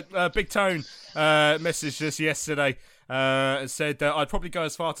 so Big Tone messaged us yesterday. Said I'd probably go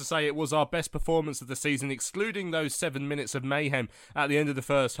as far to say it was our best performance of the season, excluding those 7 minutes of mayhem at the end of the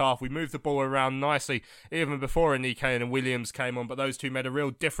first half. We moved the ball around nicely even before Anike and Williams came on, but those two made a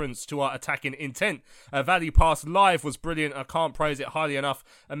real difference to our attacking intent. Valley Pass Live was brilliant. I can't praise it highly enough.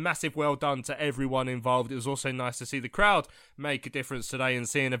 A massive well done to everyone involved. It was also nice to see the crowd make a difference today and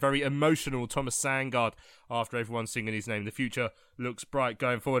seeing a very emotional Thomas Sandgaard after everyone singing his name. The future looks bright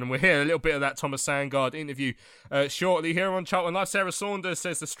going forward, and we'll hear a little bit of that Thomas Sandgaard interview shortly here on Charlton Live. Sarah Saunders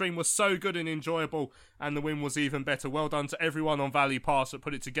says the stream was so good and enjoyable, and the win was even better. Well done to everyone on Valley Pass that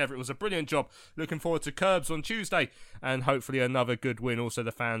put it together. It was a brilliant job. Looking forward to Curbs on Tuesday, and hopefully another good win. Also,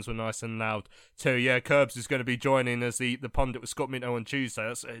 the fans were nice and loud too. Yeah, Curbs is going to be joining as the pundit with Scott Minto on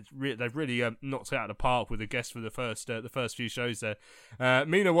Tuesday. They've really knocked it out of the park with the guests for the first few shows there.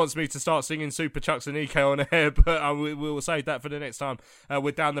 Mina wants me to start singing Super Chucks and Ike on air, but we will save that for the next time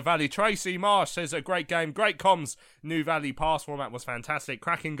we're down the valley. Tracy Marsh says a great game, great comms. New Valley Pass format was fantastic,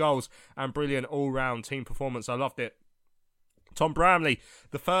 cracking goals and brilliant all-round team performance. I loved it. Tom Bramley,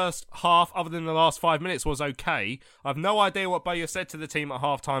 the first half, other than the last 5 minutes, was okay. I've no idea what Bowyer said to the team at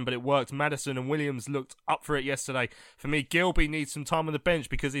half-time, but it worked. Madison and Williams looked up for it yesterday. For me, Gilby needs some time on the bench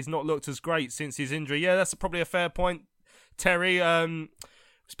because he's not looked as great since his injury. Yeah, that's probably a fair point, Terry.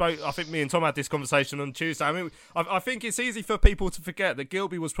 I think me and Tom had this conversation on Tuesday. I mean, I think it's easy for people to forget that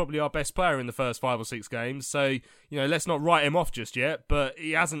Gilby was probably our best player in the first 5 or 6 games. So, let's not write him off just yet. But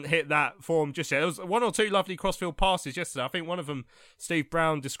he hasn't hit that form just yet. There was 1 or 2 lovely crossfield passes yesterday. I think one of them, Steve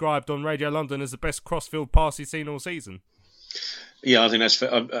Brown described on Radio London as the best crossfield pass he's seen all season. Yeah, I think that's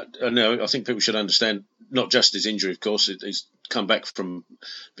fair. I think people should understand not just his injury, of course. He's come back from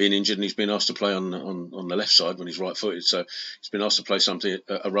being injured and he's been asked to play on the left side when he's right-footed. So he's been asked to play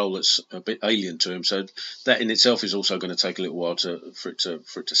a role that's a bit alien to him. So that in itself is also going to take a little while for it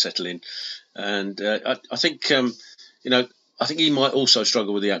to settle in. And I think I think he might also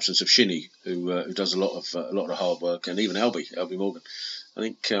struggle with the absence of Shinnie, who does a lot of hard work, and even Albie Morgan. I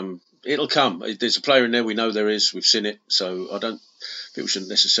think it'll come. There's a player in there, we know there is. We've seen it, so people shouldn't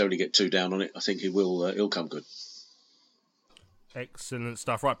necessarily get too down on it. I think he'll come good. Excellent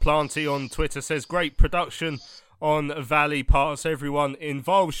stuff. Right, Planty on Twitter says great production on Valley Pass. Everyone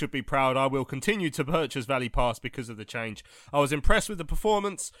involved should be proud. I will continue to purchase Valley Pass because of the change. I was impressed with the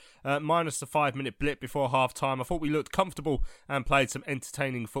performance, minus the 5-minute blip before half-time. I thought we looked comfortable and played some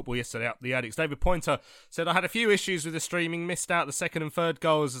entertaining football yesterday up the Addicts. David Pointer said, I had a few issues with the streaming, missed out the second and third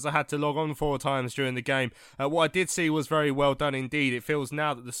goals as I had to log on 4 times during the game. What I did see was very well done indeed. It feels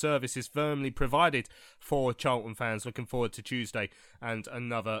now that the service is firmly provided for Charlton fans. Looking forward to Tuesday and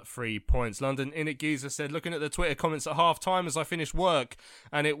another 3 points. London Init Geezer said, looking at the Twitter comments at half-time as I finished work,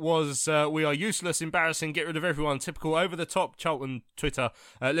 and it was, we are useless, embarrassing, get rid of everyone, typical over-the-top Charlton Twitter.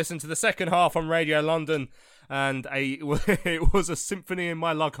 Listen to the second half on Radio London, and it was a symphony in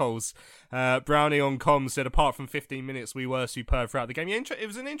my lug holes. Brownie on comms said, apart from 15 minutes, we were superb throughout the game. It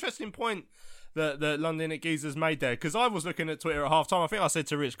was an interesting point that London Init Geezer's made there, because I was looking at Twitter at half-time. I think I said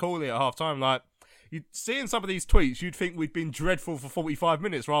to Rich Cooley at half-time, like, seeing some of these tweets, you'd think we'd been dreadful for 45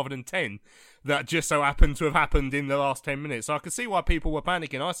 minutes rather than 10. That just so happened to have happened in the last 10 minutes. So I could see why people were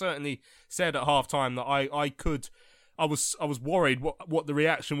panicking. I certainly said at half-time that I was worried what the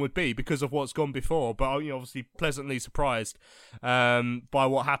reaction would be because of what's gone before, but obviously pleasantly surprised by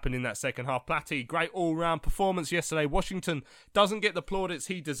what happened in that second half. Platty, great all-round performance yesterday. Washington doesn't get the plaudits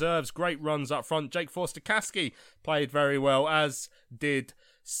he deserves. Great runs up front. Jake Forster-Caskey played very well, as did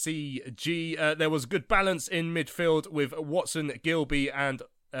CG. There was good balance in midfield with Watson, Gilby and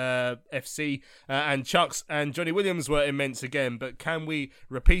FC, and Chucks and Johnny Williams were immense again, but can we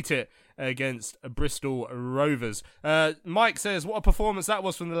repeat it against Bristol Rovers? Mike says, what a performance that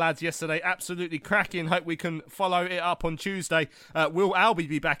was from the lads yesterday. Absolutely cracking. Hope we can follow it up on Tuesday. Will Albie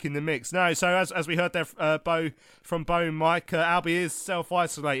be back in the mix? No, so as we heard there from Bo Mike, Albie is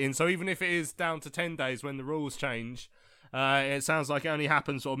self-isolating, so even if it is down to 10 days when the rules change, it sounds like it only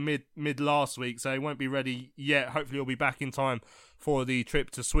happened sort of mid last week, so he won't be ready yet. Hopefully he'll be back in time for the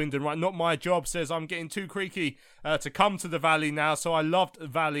trip to Swindon. Right, Not My Job says, I'm getting too creaky to come to the Valley now, so I loved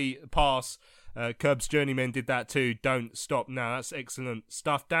Valley Pass. Curb's journeymen did that too. Don't stop now. That's excellent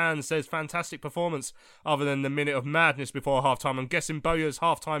stuff. Dan says, fantastic performance other than the minute of madness before half-time. I'm guessing Bowyer's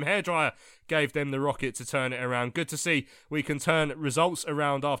half-time hairdryer gave them the rocket to turn it around. Good to see we can turn results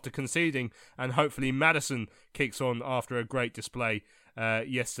around after conceding, and hopefully Madison kicks on after a great display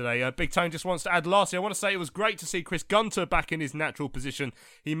yesterday. Big Tone just wants to add, lastly, I want to say it was great to see Chris Gunter back in his natural position.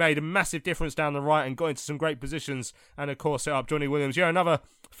 He made a massive difference down the right and got into some great positions, and of course set up Johnny Williams. Yeah, another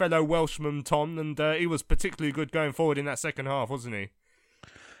fellow Welshman, Tom, and he was particularly good going forward in that second half, wasn't he?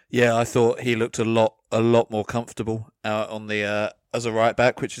 Yeah, I thought he looked a lot more comfortable out on the as a right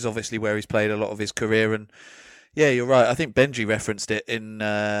back, which is obviously where he's played a lot of his career. And yeah, you're right. I think Benji referenced it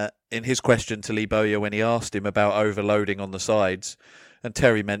in his question to Lee Bowyer when he asked him about overloading on the sides, and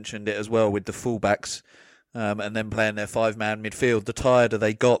Terry mentioned it as well with the fullbacks, and then playing their 5-man midfield. The tireder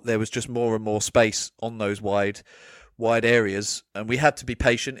they got, there was just more and more space on those wide areas, and we had to be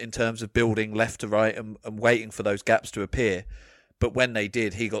patient in terms of building left to right and waiting for those gaps to appear. But when they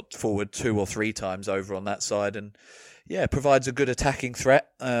did, he got forward 2 or 3 times over on that side, and yeah, provides a good attacking threat.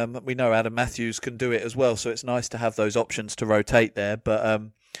 We know Adam Matthews can do it as well, so it's nice to have those options to rotate there. But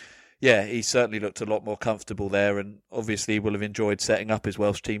yeah, he certainly looked a lot more comfortable there, and obviously will have enjoyed setting up his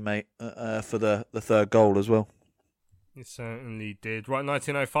Welsh teammate for the third goal as well. He certainly did. Right,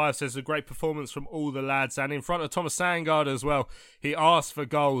 1905 says a great performance from all the lads, and in front of Thomas Sandgaard as well. He asked for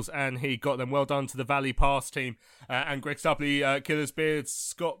goals and he got them. Well done to the Valley Pass team and Greg Stubley, Killers Beard,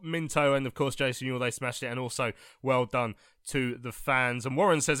 Scott Minto, and of course Jason Ewell. They smashed it, and also well done to the fans. And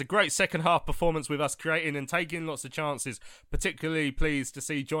Warren says a great second half performance with us creating and taking lots of chances. Particularly pleased to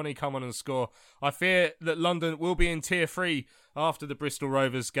see Johnny come on and score. I fear that London will be in tier 3 after the Bristol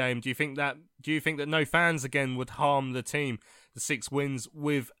Rovers game. Do you think that no fans again would harm the team? The 6 wins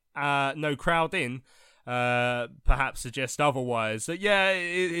with no crowd in perhaps suggest otherwise. Yeah,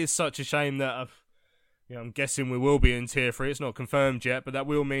 it is such a shame that I'm guessing we will be in tier 3. It's not confirmed yet, but that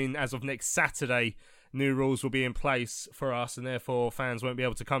will mean as of next Saturday new rules will be in place for us, and therefore fans won't be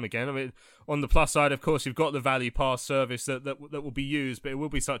able to come again. I mean, on the plus side, of course, you've got the Valley Pass service that will be used, but it will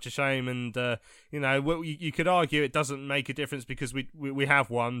be such a shame. And you could argue it doesn't make a difference because we have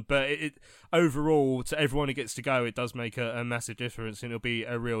one, but it overall, to everyone who gets to go, it does make a massive difference, and it'll be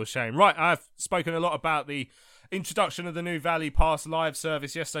a real shame. Right, I've spoken a lot about the introduction of the new Valley Pass live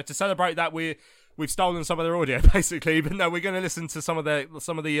service yesterday. To celebrate that, we've stolen some of their audio, basically. But no, we're going to listen to some of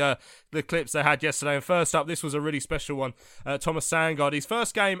the clips they had yesterday. And first up, this was a really special one. Thomas Sandgaard, his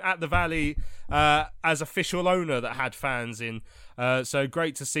first game at the Valley as official owner that had fans in. So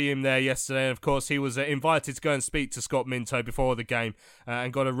great to see him there yesterday. And of course, he was invited to go and speak to Scott Minto before the game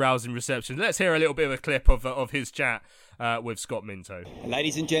and got a rousing reception. Let's hear a little bit of a clip of his chat with Scott Minto.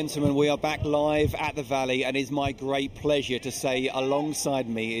 Ladies and gentlemen, we are back live at the Valley, and it's my great pleasure to say alongside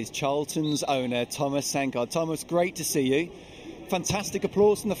me is Charlton's owner, Thomas Sandgaard. Thomas, great to see you. Fantastic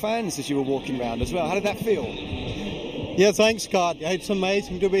applause from the fans as you were walking around as well. How did that feel? Yeah, thanks, Scott. It's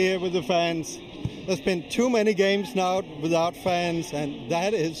amazing to be here with the fans. There's been too many games now without fans, and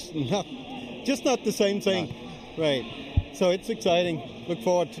that is not the same thing. No. Right. So it's exciting. Look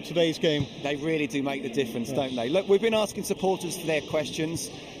forward to today's game. They really do make the difference, don't they? Look, we've been asking supporters for their questions,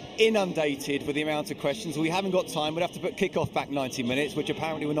 inundated with the amount of questions. We haven't got time. We'd have to put kick-off back 90 minutes, which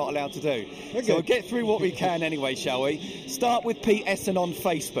apparently we're not allowed to do. Okay. So we'll get through what we can anyway, shall we? Start with Pete Essen on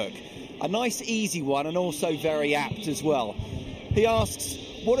Facebook. A nice, easy one, and also very apt as well. He asks,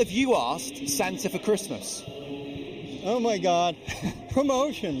 what have you asked Santa for Christmas? Oh, my God.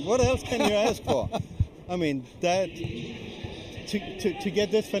 Promotion. What else can you ask for? I mean, that... To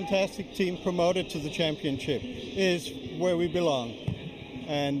get this fantastic team promoted to the championship is where we belong,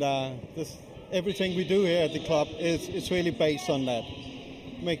 and everything we do here at the club is really based on that.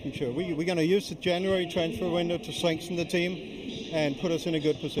 Making sure we're going to use the January transfer window to strengthen the team and put us in a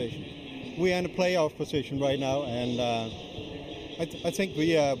good position. We are in a playoff position right now, and I think we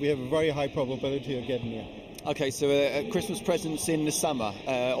have a very high probability of getting there. Okay, so Christmas presents in the summer,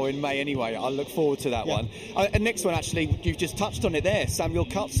 or in May anyway. I'll look forward to that one. And next one, actually, you've just touched on it there. Samuel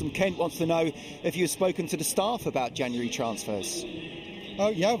Cutts from Kent wants to know if you've spoken to the staff about January transfers. Oh,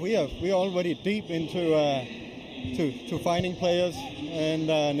 yeah, we have. We're already deep into to finding players and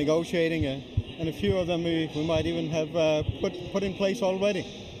negotiating, and a few of them we might even have put in place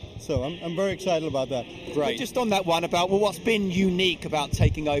already. So I'm very excited about that. Great. Just on that one about what's been unique about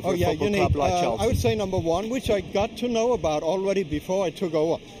taking over a football club like Charlton. I would say number one, which I got to know about already before I took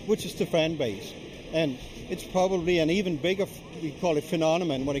over, which is the fan base. And it's probably an even bigger, we call it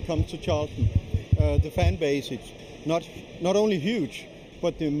phenomenon when it comes to Charlton. The fan base, it's not only huge,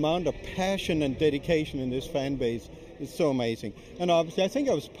 but the amount of passion and dedication in this fan base It's so amazing. And obviously, I think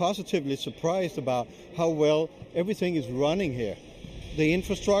I was positively surprised about how well everything is running here. The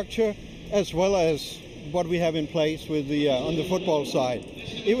infrastructure, as well as what we have in place with the on the football side.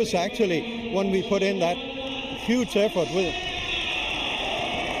 It was actually when we put in that huge effort with.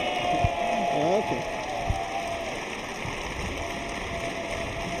 Okay.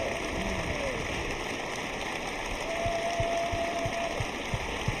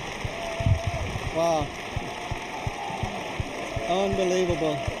 Wow.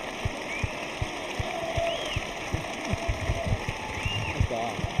 Unbelievable.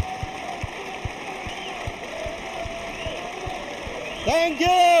 God. Thank you!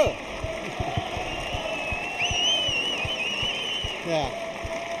 Yeah.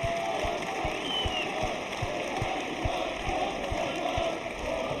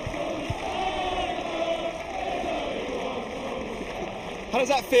 How does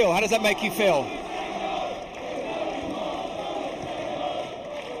that feel? How does that make you feel?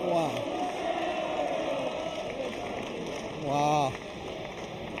 Wow.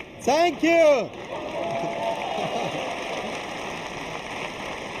 Thank you.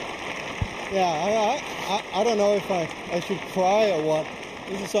 Yeah, I don't know if I should cry or what.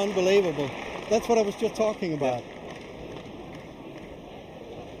 This is unbelievable. That's what I was just talking about.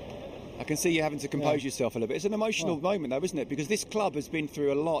 I can see you having to compose yourself a little bit. It's an emotional moment, though, isn't it? Because this club has been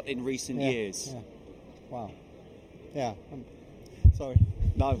through a lot in recent years. Yeah. Wow. Yeah. Sorry.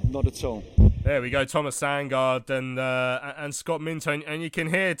 No, not at all. There we go, Thomas Sandgaard and Scott Minto, and you can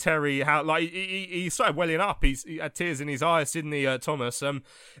hear Terry how he started welling up. He had tears in his eyes, didn't he, Thomas?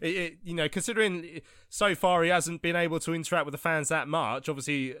 Considering so far he hasn't been able to interact with the fans that much.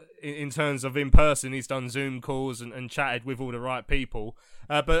 Obviously, in terms of in person, he's done Zoom calls and chatted with all the right people.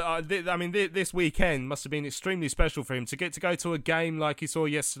 This weekend must have been extremely special for him to get to go to a game like he saw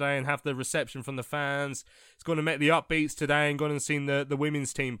yesterday and have the reception from the fans. He's gone and met the Upbeats today and gone and seen the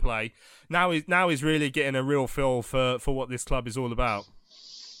women's team play. Now he's really getting a real feel for what this club is all about.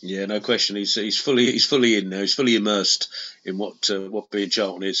 Yeah, no question. He's fully in there. He's fully immersed in what being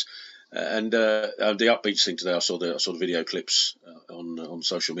Charlton is. And the Upbeats thing today, I saw the video clips on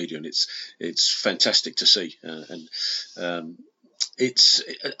social media, and it's fantastic to see. I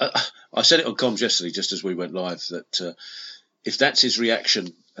said it on comms yesterday, just as we went live, that if that's his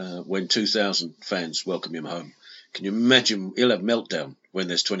reaction when 2,000 fans welcome him home, can you imagine? He'll have meltdown when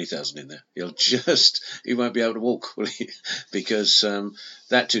there's 20,000 in there. He won't be able to walk, will he? Because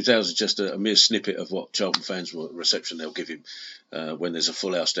that 2,000 is just a mere snippet of what Charlton fans will reception they'll give him when there's a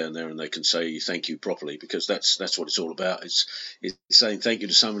full house down there and they can say thank you properly, because that's what it's all about. It's saying thank you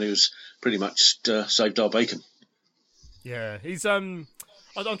to someone who's pretty much saved our bacon. Yeah, he's I'm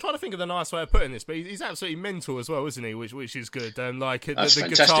trying to think of the nice way of putting this, but he's absolutely mental as well, isn't he? Which is good. That's the fantastic,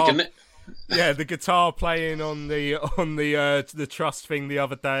 guitar, isn't it? Yeah, the guitar playing on the trust thing the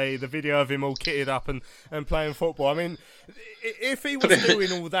other day, the video of him all kitted up and playing football. I mean, if he was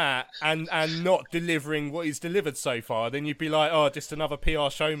doing all that and not delivering what he's delivered so far, then you'd be like, oh, just another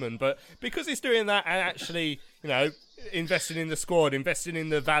PR showman. But because he's doing that and actually, investing in the squad, investing in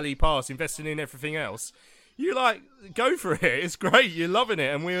the Valley Pass, investing in everything else, you go for it. It's great. You're loving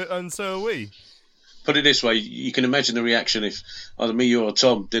it, and so are we. Put it this way, you can imagine the reaction if either me or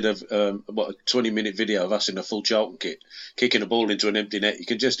Tom did a 20-minute video of us in a full Charlton kit kicking a ball into an empty net. You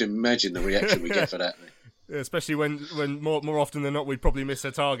can just imagine the reaction we get for that. Yeah, especially when more often than not we'd probably miss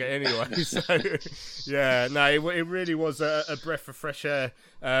a target anyway. So yeah, no, it really was a breath of fresh air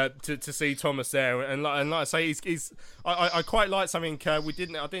to see Thomas there, and like I say, I quite like something I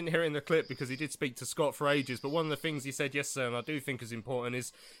didn't hear it in the clip because he did speak to Scott for ages, but one of the things he said yesterday, and I do think is important,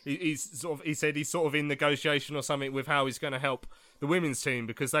 is he said he's sort of in negotiation or something with how he's going to help the women's team,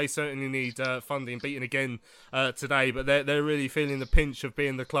 because they certainly need funding. Beaten again today, but they're really feeling the pinch of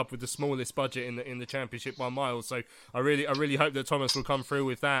being the club with the smallest budget in the Championship by miles. So I really hope that Thomas will come through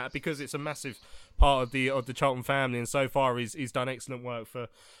with that, because it's a massive part of the Charlton family, and so far he's done excellent work for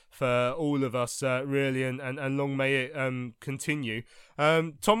all of us, really, and long may it continue.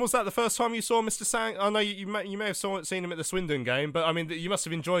 Tom, was that the first time you saw Mr. Sang? I know you may have seen him at the Swindon game, but I mean, you must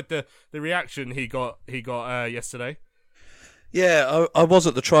have enjoyed the reaction he got yesterday. Yeah, I was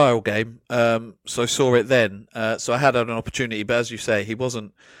at the trial game, so saw it then. So I had an opportunity, but as you say, he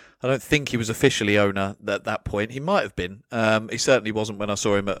wasn't. I don't think he was officially owner at that point. He might have been. He certainly wasn't when I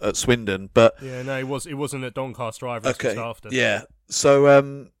saw him at Swindon. But yeah, no, he wasn't at Doncaster either. Okay, after. Yeah. So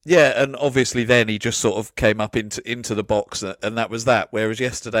and obviously then he just sort of came up into the box, and that was that. Whereas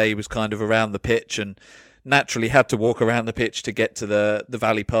yesterday he was kind of around the pitch and naturally had to walk around the pitch to get to the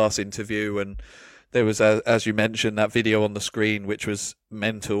Valley Pass interview and there was, as you mentioned, that video on the screen, which was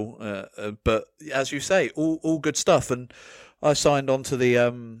mental. But as you say, all good stuff. And I signed on to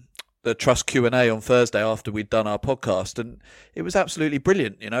the Trust Q&A on Thursday after we'd done our podcast, and it was absolutely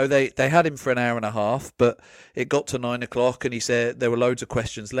brilliant. You know, they had him for an hour and a half, but it got to 9 o'clock and he said there were loads of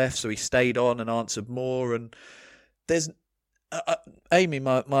questions left, so he stayed on and answered more. And there's Amy,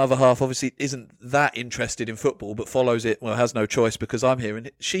 my other half, obviously isn't that interested in football, but follows it, well, has no choice because I'm here.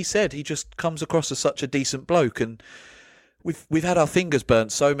 And she said he just comes across as such a decent bloke, and we've had our fingers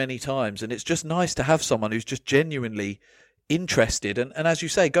burnt so many times, and it's just nice to have someone who's just genuinely interested. And as you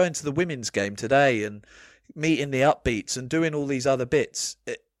say, going to the women's game today and meeting the upbeats and doing all these other bits.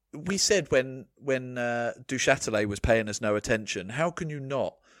 We said when Du Châtelet was paying us no attention, how can you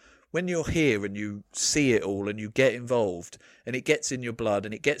not? When you're here and you see it all and you get involved and it gets in your blood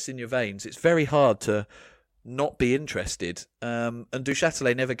and it gets in your veins, it's very hard to not be interested. And Du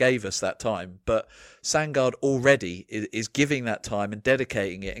Châtelet never gave us that time, but Sandgaard already is giving that time and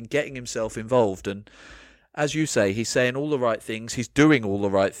dedicating it and getting himself involved. And as you say, he's saying all the right things. He's doing all the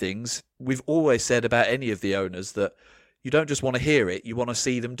right things. We've always said about any of the owners that you don't just want to hear it, you want to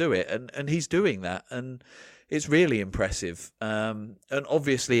see them do it. And he's doing that. And it's really impressive. And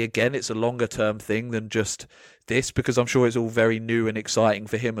obviously, again, it's a longer term thing than just this, because I'm sure it's all very new and exciting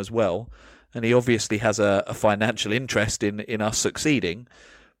for him as well. And he obviously has a financial interest in us succeeding.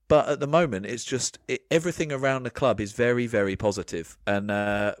 But at the moment, it's just everything around the club is very, very positive. And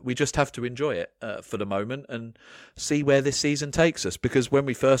we just have to enjoy it for the moment and see where this season takes us. Because when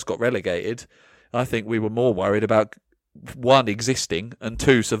we first got relegated, I think we were more worried about, one, existing, and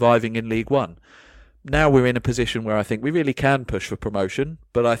two, surviving in League One. Now we're in a position where I think we really can push for promotion,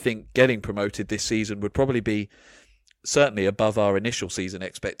 but I think getting promoted this season would probably be certainly above our initial season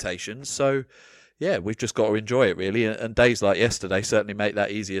expectations. So, yeah, we've just got to enjoy it, really, and days like yesterday certainly make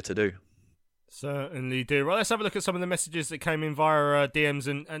that easier to do. Certainly do. Right, let's have a look at some of the messages that came in via DMs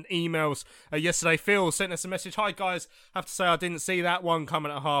and emails yesterday. Phil sent us a message. Hi, guys. Have to say I didn't see that one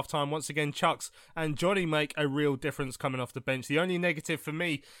coming at halftime. Once again, Chucks and Johnny make a real difference coming off the bench. The only negative for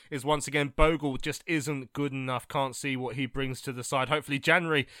me is, once again, Bogle just isn't good enough. Can't see what he brings to the side. Hopefully,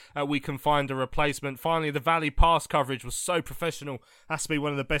 January, we can find a replacement. Finally, the Valley pass coverage was so professional. Has to be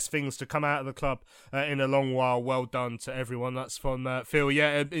one of the best things to come out of the club in a long while. Well done to everyone. That's from Phil.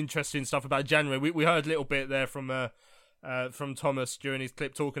 Yeah, interesting stuff about January. We heard a little bit there from Thomas during his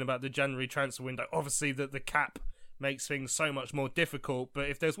clip talking about the January transfer window. Obviously, that the cap makes things so much more difficult, but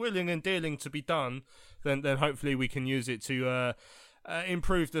if there's willing and dealing to be done, then hopefully we can use it to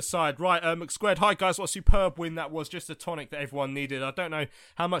improve the side. Right, McSquared, hi guys, what a superb win that was. Just a tonic that everyone needed. I don't know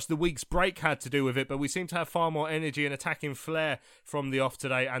how much the week's break had to do with it, but we seem to have far more energy and attacking flair from the off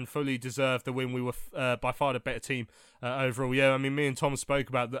today and fully deserved the win. We were by far the better team overall. Yeah, I mean, me and Tom spoke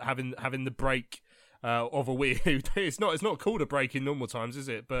about that, having the break of a week. It's not called a break in normal times, is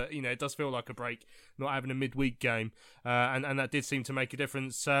it? But you know, it does feel like a break, not having a midweek game, and that did seem to make a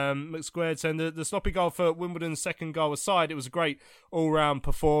difference. McSquared saying the sloppy goal for Wimbledon's second goal aside, it was a great all-round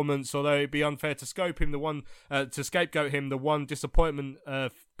performance. Although it'd be unfair to scapegoat him, the one disappointment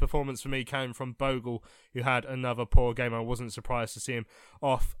performance for me came from Bogle, who had another poor game. I wasn't surprised to see him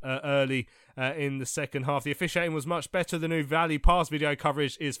off early in the second half. The officiating was much better. The new Valley pass video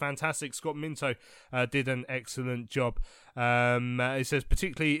coverage is fantastic. Scott Minto did an excellent job. He says,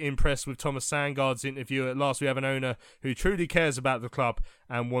 particularly impressed with Thomas Sandgaard's interview. At last we have an owner who truly cares about the club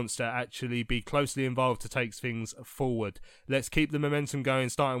and wants to actually be closely involved to take things forward. Let's keep the momentum going,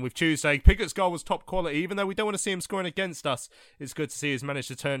 starting with Tuesday. Pickett's goal was top quality. Even though we don't want to see him scoring against us, it's good to see he's managed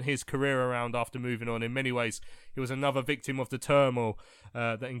to turn his career around after moving on. In many ways, he was another victim of the turmoil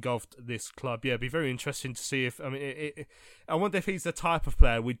that engulfed this club. Yeah, it'd be very interesting to see if, I wonder if he's the type of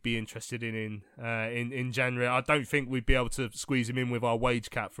player we'd be interested in January. I don't think we'd be able to squeeze him in with our wage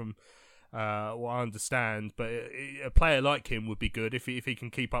cap from what I understand, but a player like him would be good if he can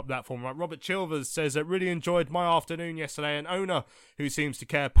keep up that form. Right, Robert Chilvers says, I really enjoyed my afternoon yesterday. An owner who seems to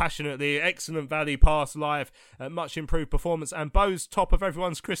care passionately. Excellent Valley pass live, much improved performance, and Bo's top of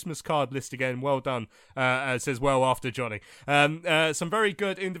everyone's Christmas card list again. Well done, says well after Johnny. Some very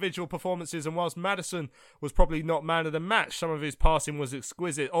good individual performances, and whilst Madison was probably not man of the match, some of his passing was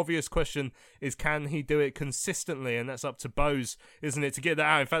exquisite. Obvious question is, can he do it consistently? And that's up to Bo's, isn't it, to get that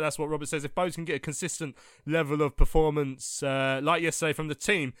out. In fact, that's what Robert says. If Bose can get a consistent level of performance like yesterday from the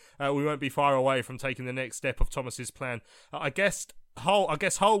team, we won't be far away from taking the next step of Thomas's plan. I guess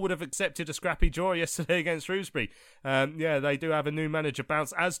Hull would have accepted a scrappy draw yesterday against Shrewsbury. Yeah, they do have a new manager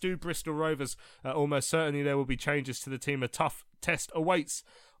bounce, as do Bristol Rovers. Almost certainly there will be changes to the team. A tough test awaits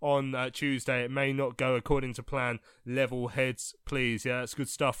on Tuesday. It may not go according to plan. Level heads, please. Yeah, that's good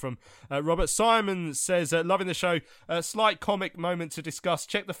stuff from Robert. Simon says, loving the show. Slight comic moment to discuss.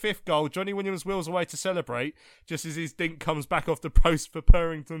 Check the 5th goal. Johnny Williams wheels away to celebrate just as his dink comes back off the post for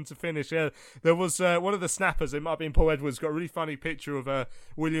Purrington to finish. Yeah, there was one of the snappers, it might have been Paul Edwards, got a really funny picture of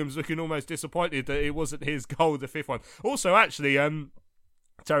Williams looking almost disappointed that it wasn't his goal, the 5th one. Also, actually,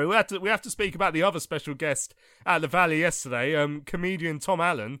 Terry, we have to speak about the other special guest at the Valley yesterday, comedian Tom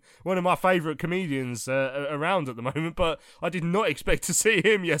Allen, one of my favourite comedians around at the moment, but I did not expect to see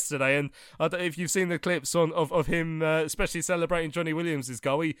him yesterday, and I don't know if you've seen the clips of him, especially celebrating Johnny Williams'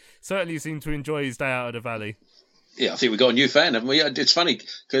 goal. He certainly seemed to enjoy his day out at the Valley. Yeah, I think we got a new fan, haven't we? It's funny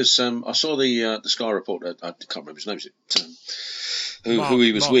because I saw the Sky report. I can't remember his name. Is it? Who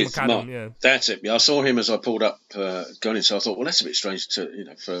he was Mark with? McAdam, Mark. yeah. That's it. Yeah, I saw him as I pulled up going in. So I thought, well, that's a bit strange for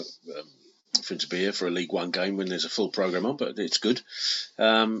him to be here for a League One game when there's a full programme on, but it's good.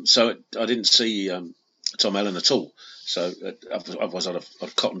 So I didn't see Tom Allen at all. So otherwise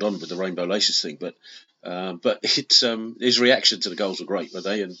I'd cottoned on with the Rainbow Laces thing, but it's his reaction to the goals were great, were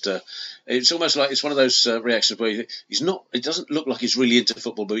they? And it's almost like it's one of those reactions where he's not. It doesn't look like he's really into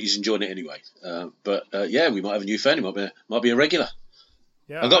football, but he's enjoying it anyway. Yeah, we might have a new fan. He might be a regular.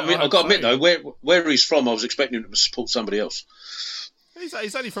 Yeah, I've got to admit though, where he's from, I was expecting him to support somebody else.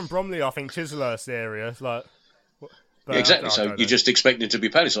 He's only from Bromley, I think, Chislehurst area. Like, yeah, exactly. So you just expect him to be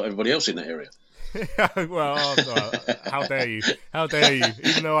Palace like everybody else in that area. Well, how dare you? How dare you?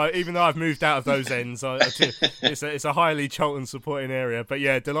 Even though I've moved out of those ends, it's a highly Charlton supporting area. But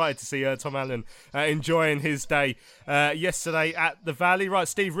yeah, delighted to see Tom Allen enjoying his day yesterday at the Valley. Right,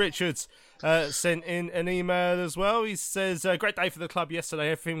 Steve Richards sent in an email as well. He says, great day for the club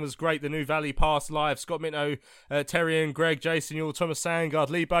yesterday. Everything was great. The new Valley Pass live. Scott Minto, Terry and Greg, Jason Yule, Thomas Sandgaard,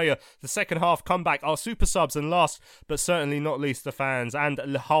 Lee Bowyer. The second half comeback. Our super subs, and last but certainly not least, the fans and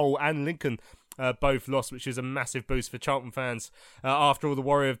Hull and Lincoln. Both lost, which is a massive boost for Charlton fans. After all the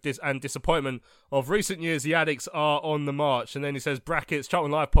worry of disappointment of recent years, the addicts are on the march. And then he says, brackets,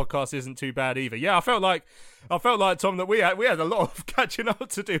 Charlton Live podcast isn't too bad either. Yeah, I felt like Tom that we had a lot of catching up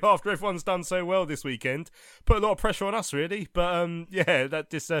to do after everyone's done so well this weekend. Put a lot of pressure on us, really. But yeah, that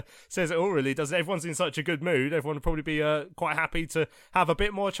just says it all, really. Does everyone's in such a good mood? Everyone would probably be quite happy to have a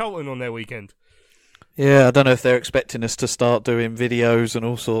bit more Charlton on their weekend. Yeah, I don't know if they're expecting us to start doing videos and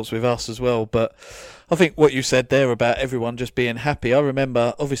all sorts with us as well, but I think what you said there about everyone just being happy, I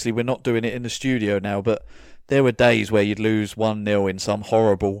remember, obviously we're not doing it in the studio now, but there were days where you'd lose 1-0 in some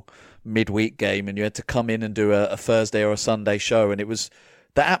horrible midweek game and you had to come in and do a Thursday or a Sunday show, and it was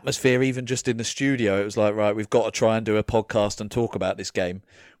the atmosphere, even just in the studio, it was like, right, we've got to try and do a podcast and talk about this game.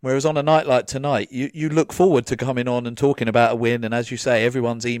 Whereas on a night like tonight, you look forward to coming on and talking about a win, and as you say,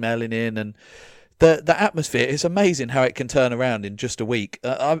 everyone's emailing in, and the atmosphere is amazing how it can turn around in just a week.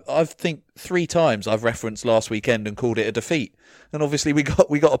 I think 3 times I've referenced last weekend and called it a defeat. And obviously we got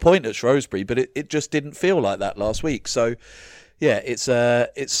a point at Shrewsbury, but it just didn't feel like that last week. So yeah, it's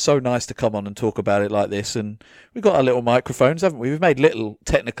so nice to come on and talk about it like this. And we've got our little microphones, haven't we? We've made little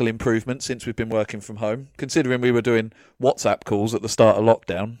technical improvements since we've been working from home, considering we were doing WhatsApp calls at the start of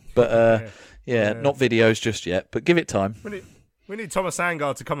lockdown. But yeah, not videos just yet, but give it time. We need Thomas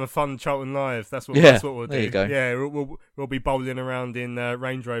Sandgaard to come and fund Charlton Live. That's what we'll do. There you go. Yeah, we'll be bowling around in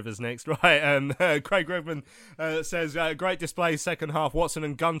Range Rovers next, right? Craig Redman says, great display second half. Watson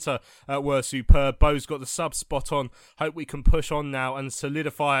and Gunter were superb. Bo's got the sub spot on. Hope we can push on now and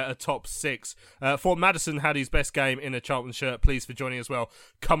solidify a top 6. Thought Maddison had his best game in a Charlton shirt. Pleased for joining as well.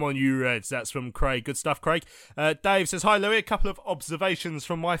 Come on, you Reds. That's from Craig. Good stuff, Craig. Dave says, hi, Louis. A couple of observations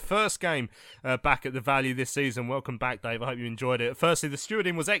from my first game back at the Valley this season. Welcome back, Dave. I hope you enjoyed it. Firstly, the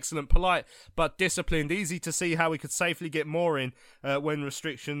stewarding was excellent, polite but disciplined. Easy to see how we could safely get more in when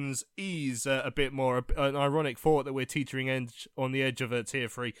restrictions ease a bit more. An ironic thought that we're teetering on the edge of a tier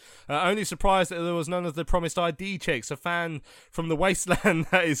 3. Only surprised that there was none of the promised ID checks. A fan from the wasteland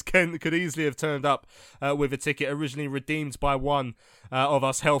that is Kent could easily have turned up with a ticket originally redeemed by one of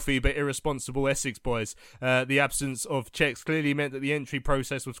us healthy but irresponsible Essex boys. The absence of checks clearly meant that the entry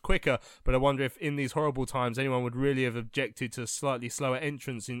process was quicker, but I wonder if in these horrible times anyone would really have objected to slightly slower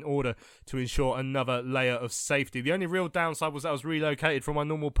entrance in order to ensure another layer of safety. The only real downside was that I was relocated from my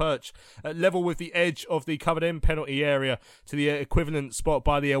normal perch at level with the edge of the covered end penalty area to the equivalent spot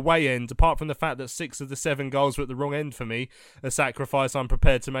by the away end. Apart from the fact that 6 of the 7 goals were at the wrong end for me, a sacrifice I'm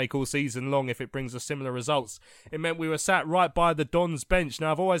prepared to make all season long if it brings us similar results. It meant we were sat right by the Dons bench.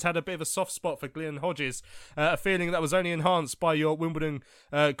 Now, I've always had a bit of a soft spot for Glenn Hodges, a feeling that was only enhanced by your Wimbledon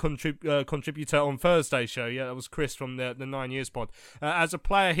contributor on Thursday show. Yeah, that was Chris from the 9 Years pod. As a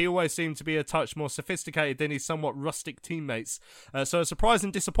player, he always seemed to be a touch more sophisticated than his somewhat rustic teammates. So a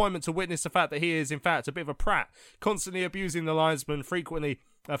surprising disappointment to witness the fact that he is, in fact, a bit of a prat, constantly abusing the linesman, frequently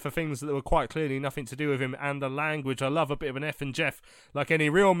for things that were quite clearly nothing to do with him, and the language. I love a bit of an F and Jeff like any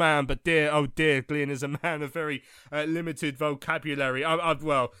real man, but dear, oh dear, Glyn is a man of very limited vocabulary.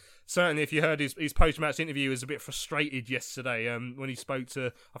 Well, certainly if you heard his post-match interview, he was a bit frustrated yesterday when he spoke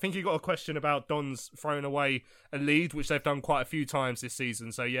to, I think he got a question about Don's throwing away a lead, which they've done quite a few times this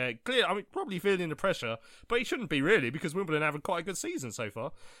season. So yeah, clear. I mean, probably feeling the pressure, but he shouldn't be really, because Wimbledon have quite a good season so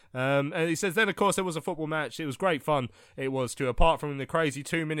far. And he says then, of course, there was a football match. It was great fun. It was too. Apart from the crazy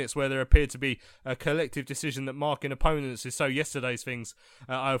 2 minutes where there appeared to be a collective decision that marking opponents is so yesterday's things,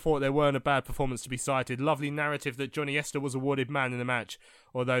 I thought there weren't a bad performance to be cited. Lovely narrative that Johnny Esther was awarded man in the match,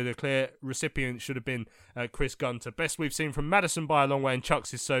 although the clear recipient should have been Chris Gunter. Best we've seen from Madison by a long way, and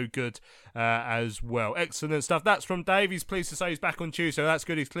Chucks is so good as well. Excellent stuff. That's from Dave. He's pleased to say he's back on Tuesday. That's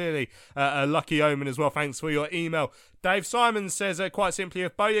good. He's clearly a lucky omen as well. Thanks for your email. Dave Simon says, quite simply,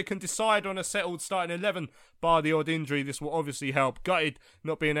 if Bowyer can decide on a settled starting 11, bar the odd injury, this will obviously help. Gutted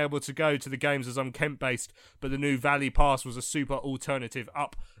not being able to go to the games as I'm Kent-based, but the new Valley Pass was a super alternative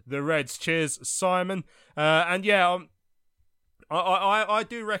up the Reds. Cheers, Simon. And yeah, I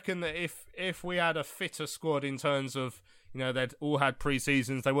do reckon that if we had a fitter squad in terms of, you know, they'd all had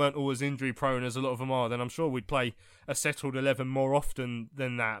pre-seasons, they weren't all as injury prone as a lot of them are, then I'm sure we'd play a settled 11 more often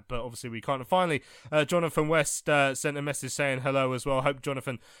than that, but obviously we can't. And finally, Jonathan West sent a message saying hello as well. Hope,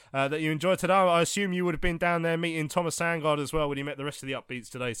 Jonathan, that you enjoyed today. I assume you would have been down there meeting Thomas Sandgaard as well when you met the rest of the upbeats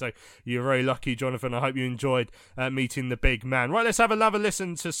today, so you're very lucky, Jonathan. I hope you enjoyed meeting the big man. Right, let's have another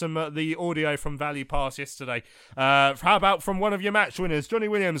listen to some the audio from Valley Pass yesterday. How about from one of your match winners? Johnny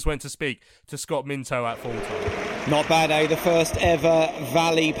Williams went to speak to Scott Minto at full time. Not bad, eh? The first ever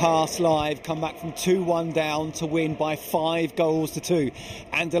Valley Pass live, come back from 2-1 down to win by 5-2.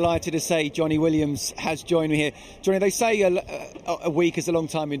 And delighted to say Johnny Williams has joined me here. Johnny, they say a week is a long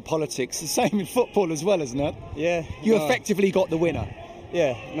time in politics. The same in football as well, isn't it? Yeah. You effectively got the winner.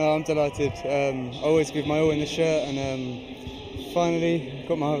 Yeah, no, I'm delighted. I always give my all in the shirt, and finally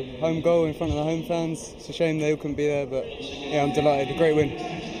got my home goal in front of the home fans. It's a shame they all couldn't be there, but yeah, I'm delighted. A great win.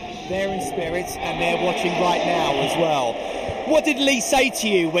 They're in spirits and they're watching right now as well. What did Lee say to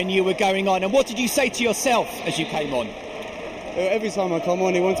you when you were going on, and what did you say to yourself as you came on? Every time I come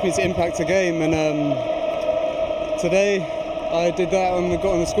on, he wants me to impact a game, and today I did that and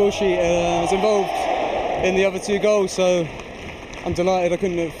got on the score sheet. I was involved in the other 2 goals, so I'm delighted. I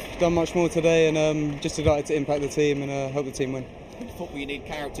couldn't have done much more today, and just delighted to impact the team and help the team win. In football, you need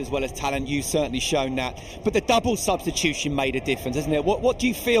character as well as talent. You've certainly shown that. But the double substitution made a difference, hasn't it? What do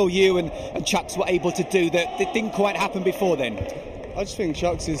you feel you and Chucks were able to do that didn't quite happen before then? I just think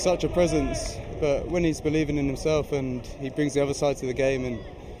Chucks is such a presence, but when he's believing in himself and he brings the other side to the game, and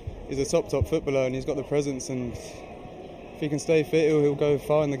he's a top footballer and he's got the presence, and if he can stay fit, he'll go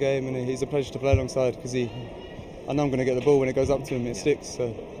far in the game, and he's a pleasure to play alongside because I know I'm going to get the ball when it goes up to him, it sticks,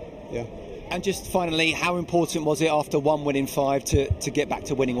 so yeah. And just finally, how important was it after 1 win in 5 to get back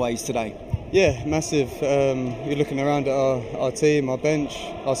to winning ways today? Yeah, massive. You're looking around at our team, our bench,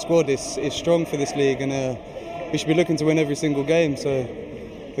 our squad is strong for this league, and we should be looking to win every single game. So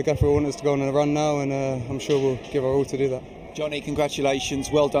the gaffer will want us to go on a run now, and I'm sure we'll give our all to do that. Johnny,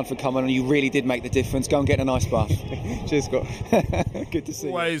 congratulations. Well done for coming on. You really did make the difference. Go and get a nice bath. Cheers, Scott. Good to see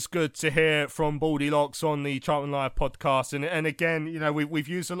you. Always good to hear from Baldy Locks on the Charlton Live podcast. And again, you know, we've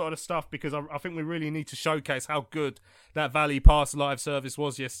used a lot of stuff because I think we really need to showcase how good that Valley Pass live service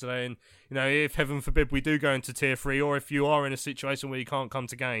was yesterday. And, you know, if heaven forbid we do go into Tier 3, or if you are in a situation where you can't come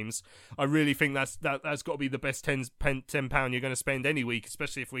to games, I really think that's got to be the best £10 you're going to spend any week,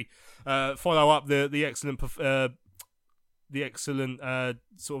 especially if we follow up the excellent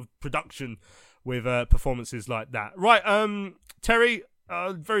sort of production with performances like that. Right, Terry,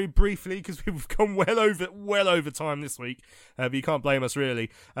 very briefly, because we've gone well over time this week, but you can't blame us really.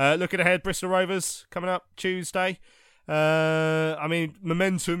 Looking ahead, Bristol Rovers coming up Tuesday. I mean,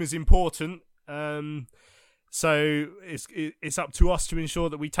 momentum is important, so it's up to us to ensure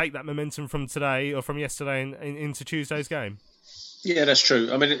that we take that momentum from today or from yesterday into Tuesday's game. Yeah, that's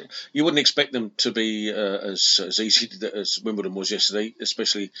true. I mean, you wouldn't expect them to be as easy as Wimbledon was yesterday,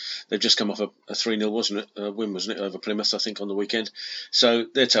 especially they've just come off a 3-0, wasn't it? Win, wasn't it, over Plymouth, I think, on the weekend. So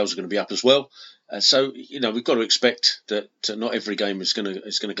their tails are going to be up as well. So, you know, we've got to expect that not every game is going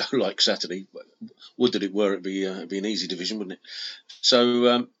to go like Saturday. Would that it were, it'd be an easy division, wouldn't it?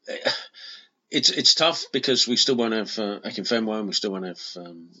 So it's tough because we still won't have Akinfenwa and we still won't have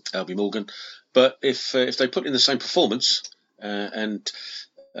Albie Morgan. But if they put in the same performance, and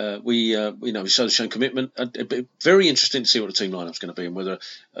we shown commitment. Very interesting to see what the team lineup's going to be and whether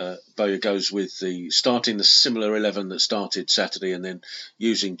Bowyer goes with starting the similar 11 that started Saturday and then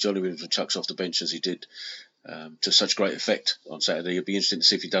using Johnny Williams and Chuks off the bench as he did to such great effect on Saturday. It'll be interesting to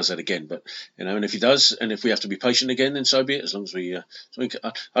see if he does that again. But and if he does, and if we have to be patient again, then so be it. As long as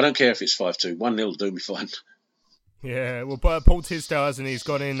I don't care if it's 5-2, 1-0 will do me fine. Yeah, well, but Paul Tisdale, hasn't he? He's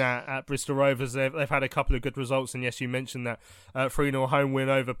gone in at Bristol Rovers. They've had a couple of good results, and yes, you mentioned that 3-0 home win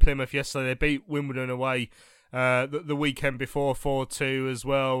over Plymouth yesterday. They beat Wimbledon away the weekend before 4-2 as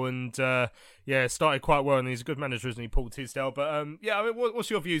well, and started quite well. And he's a good manager, isn't he, Paul Tisdale? But what's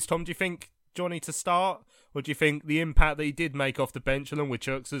your views, Tom? Do you think Johnny to start, or do you think the impact that he did make off the bench, along with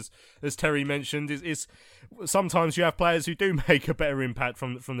Chuks, as Terry mentioned, is sometimes you have players who do make a better impact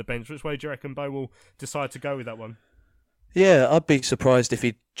from the bench? Which way do you reckon Bo will decide to go with that one? Yeah, I'd be surprised if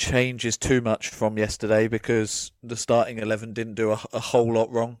he changes too much from yesterday because the starting 11 didn't do a whole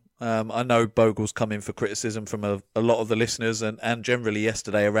lot wrong. I know Bogle's come in for criticism from a lot of the listeners and generally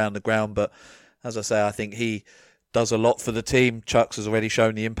yesterday around the ground, but as I say, I think he does a lot for the team. Chuks has already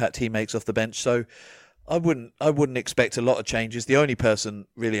shown the impact he makes off the bench, so I wouldn't expect a lot of changes. The only person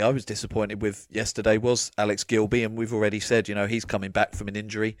really I was disappointed with yesterday was Alex Gilbey, and we've already said, he's coming back from an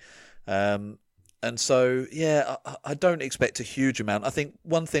injury. And so, I don't expect a huge amount. I think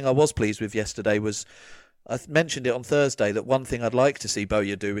one thing I was pleased with yesterday was, I mentioned it on Thursday, that one thing I'd like to see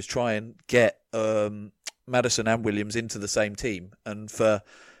Bowyer do is try and get Maddison and Williams into the same team. And for,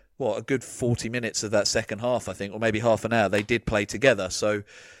 a good 40 minutes of that second half, I think, or maybe half an hour, they did play together. So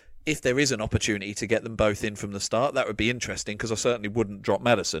if there is an opportunity to get them both in from the start, that would be interesting, because I certainly wouldn't drop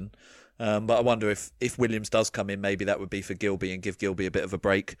Maddison. But I wonder if Williams does come in, maybe that would be for Gilbey and give Gilbey a bit of a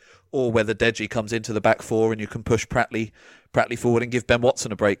break, or whether Deji comes into the back four and you can push Pratley forward and give Ben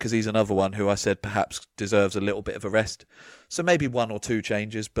Watson a break, because he's another one who I said perhaps deserves a little bit of a rest. So maybe one or two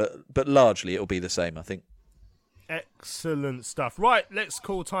changes, but largely it'll be the same, I think. Excellent stuff. Right, let's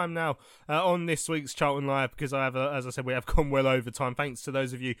call time now on this week's Charlton Live, because as I said, we have gone well over time. Thanks to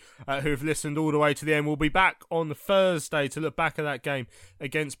those of you who have listened all the way to the end. We'll be back on Thursday to look back at that game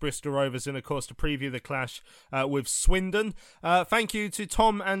against Bristol Rovers and, of course, to preview the clash with Swindon. Thank you to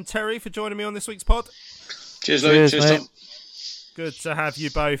Tom and Terry for joining me on this week's pod. Cheers, Louis. Cheers, Tom. Good to have you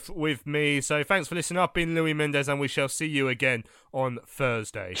both with me. So thanks for listening. I've been Louis Mendez, and we shall see you again on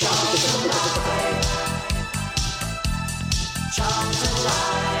Thursday. Charlton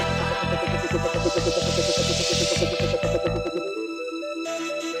Live.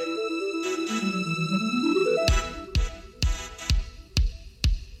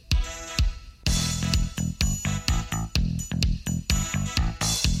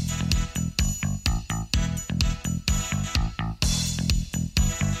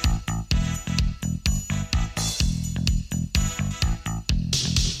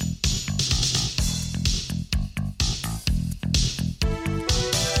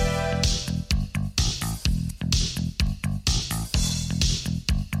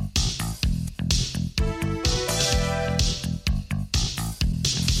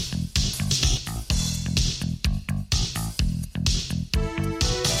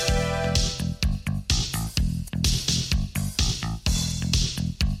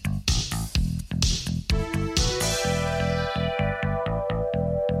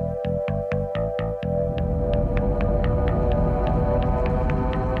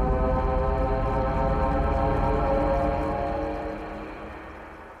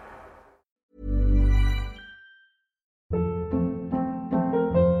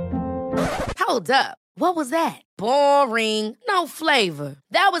 Hold up. What was that? Boring. No flavor.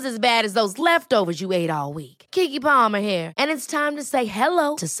 That was as bad as those leftovers you ate all week. Keke Palmer here. And it's time to say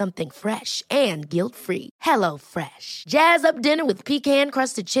hello to something fresh and guilt-free. Hello Fresh. Jazz up dinner with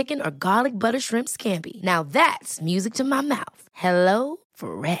pecan-crusted chicken or garlic butter shrimp scampi. Now that's music to my mouth. Hello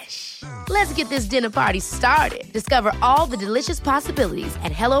Fresh. Let's get this dinner party started. Discover all the delicious possibilities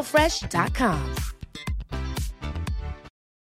at HelloFresh.com.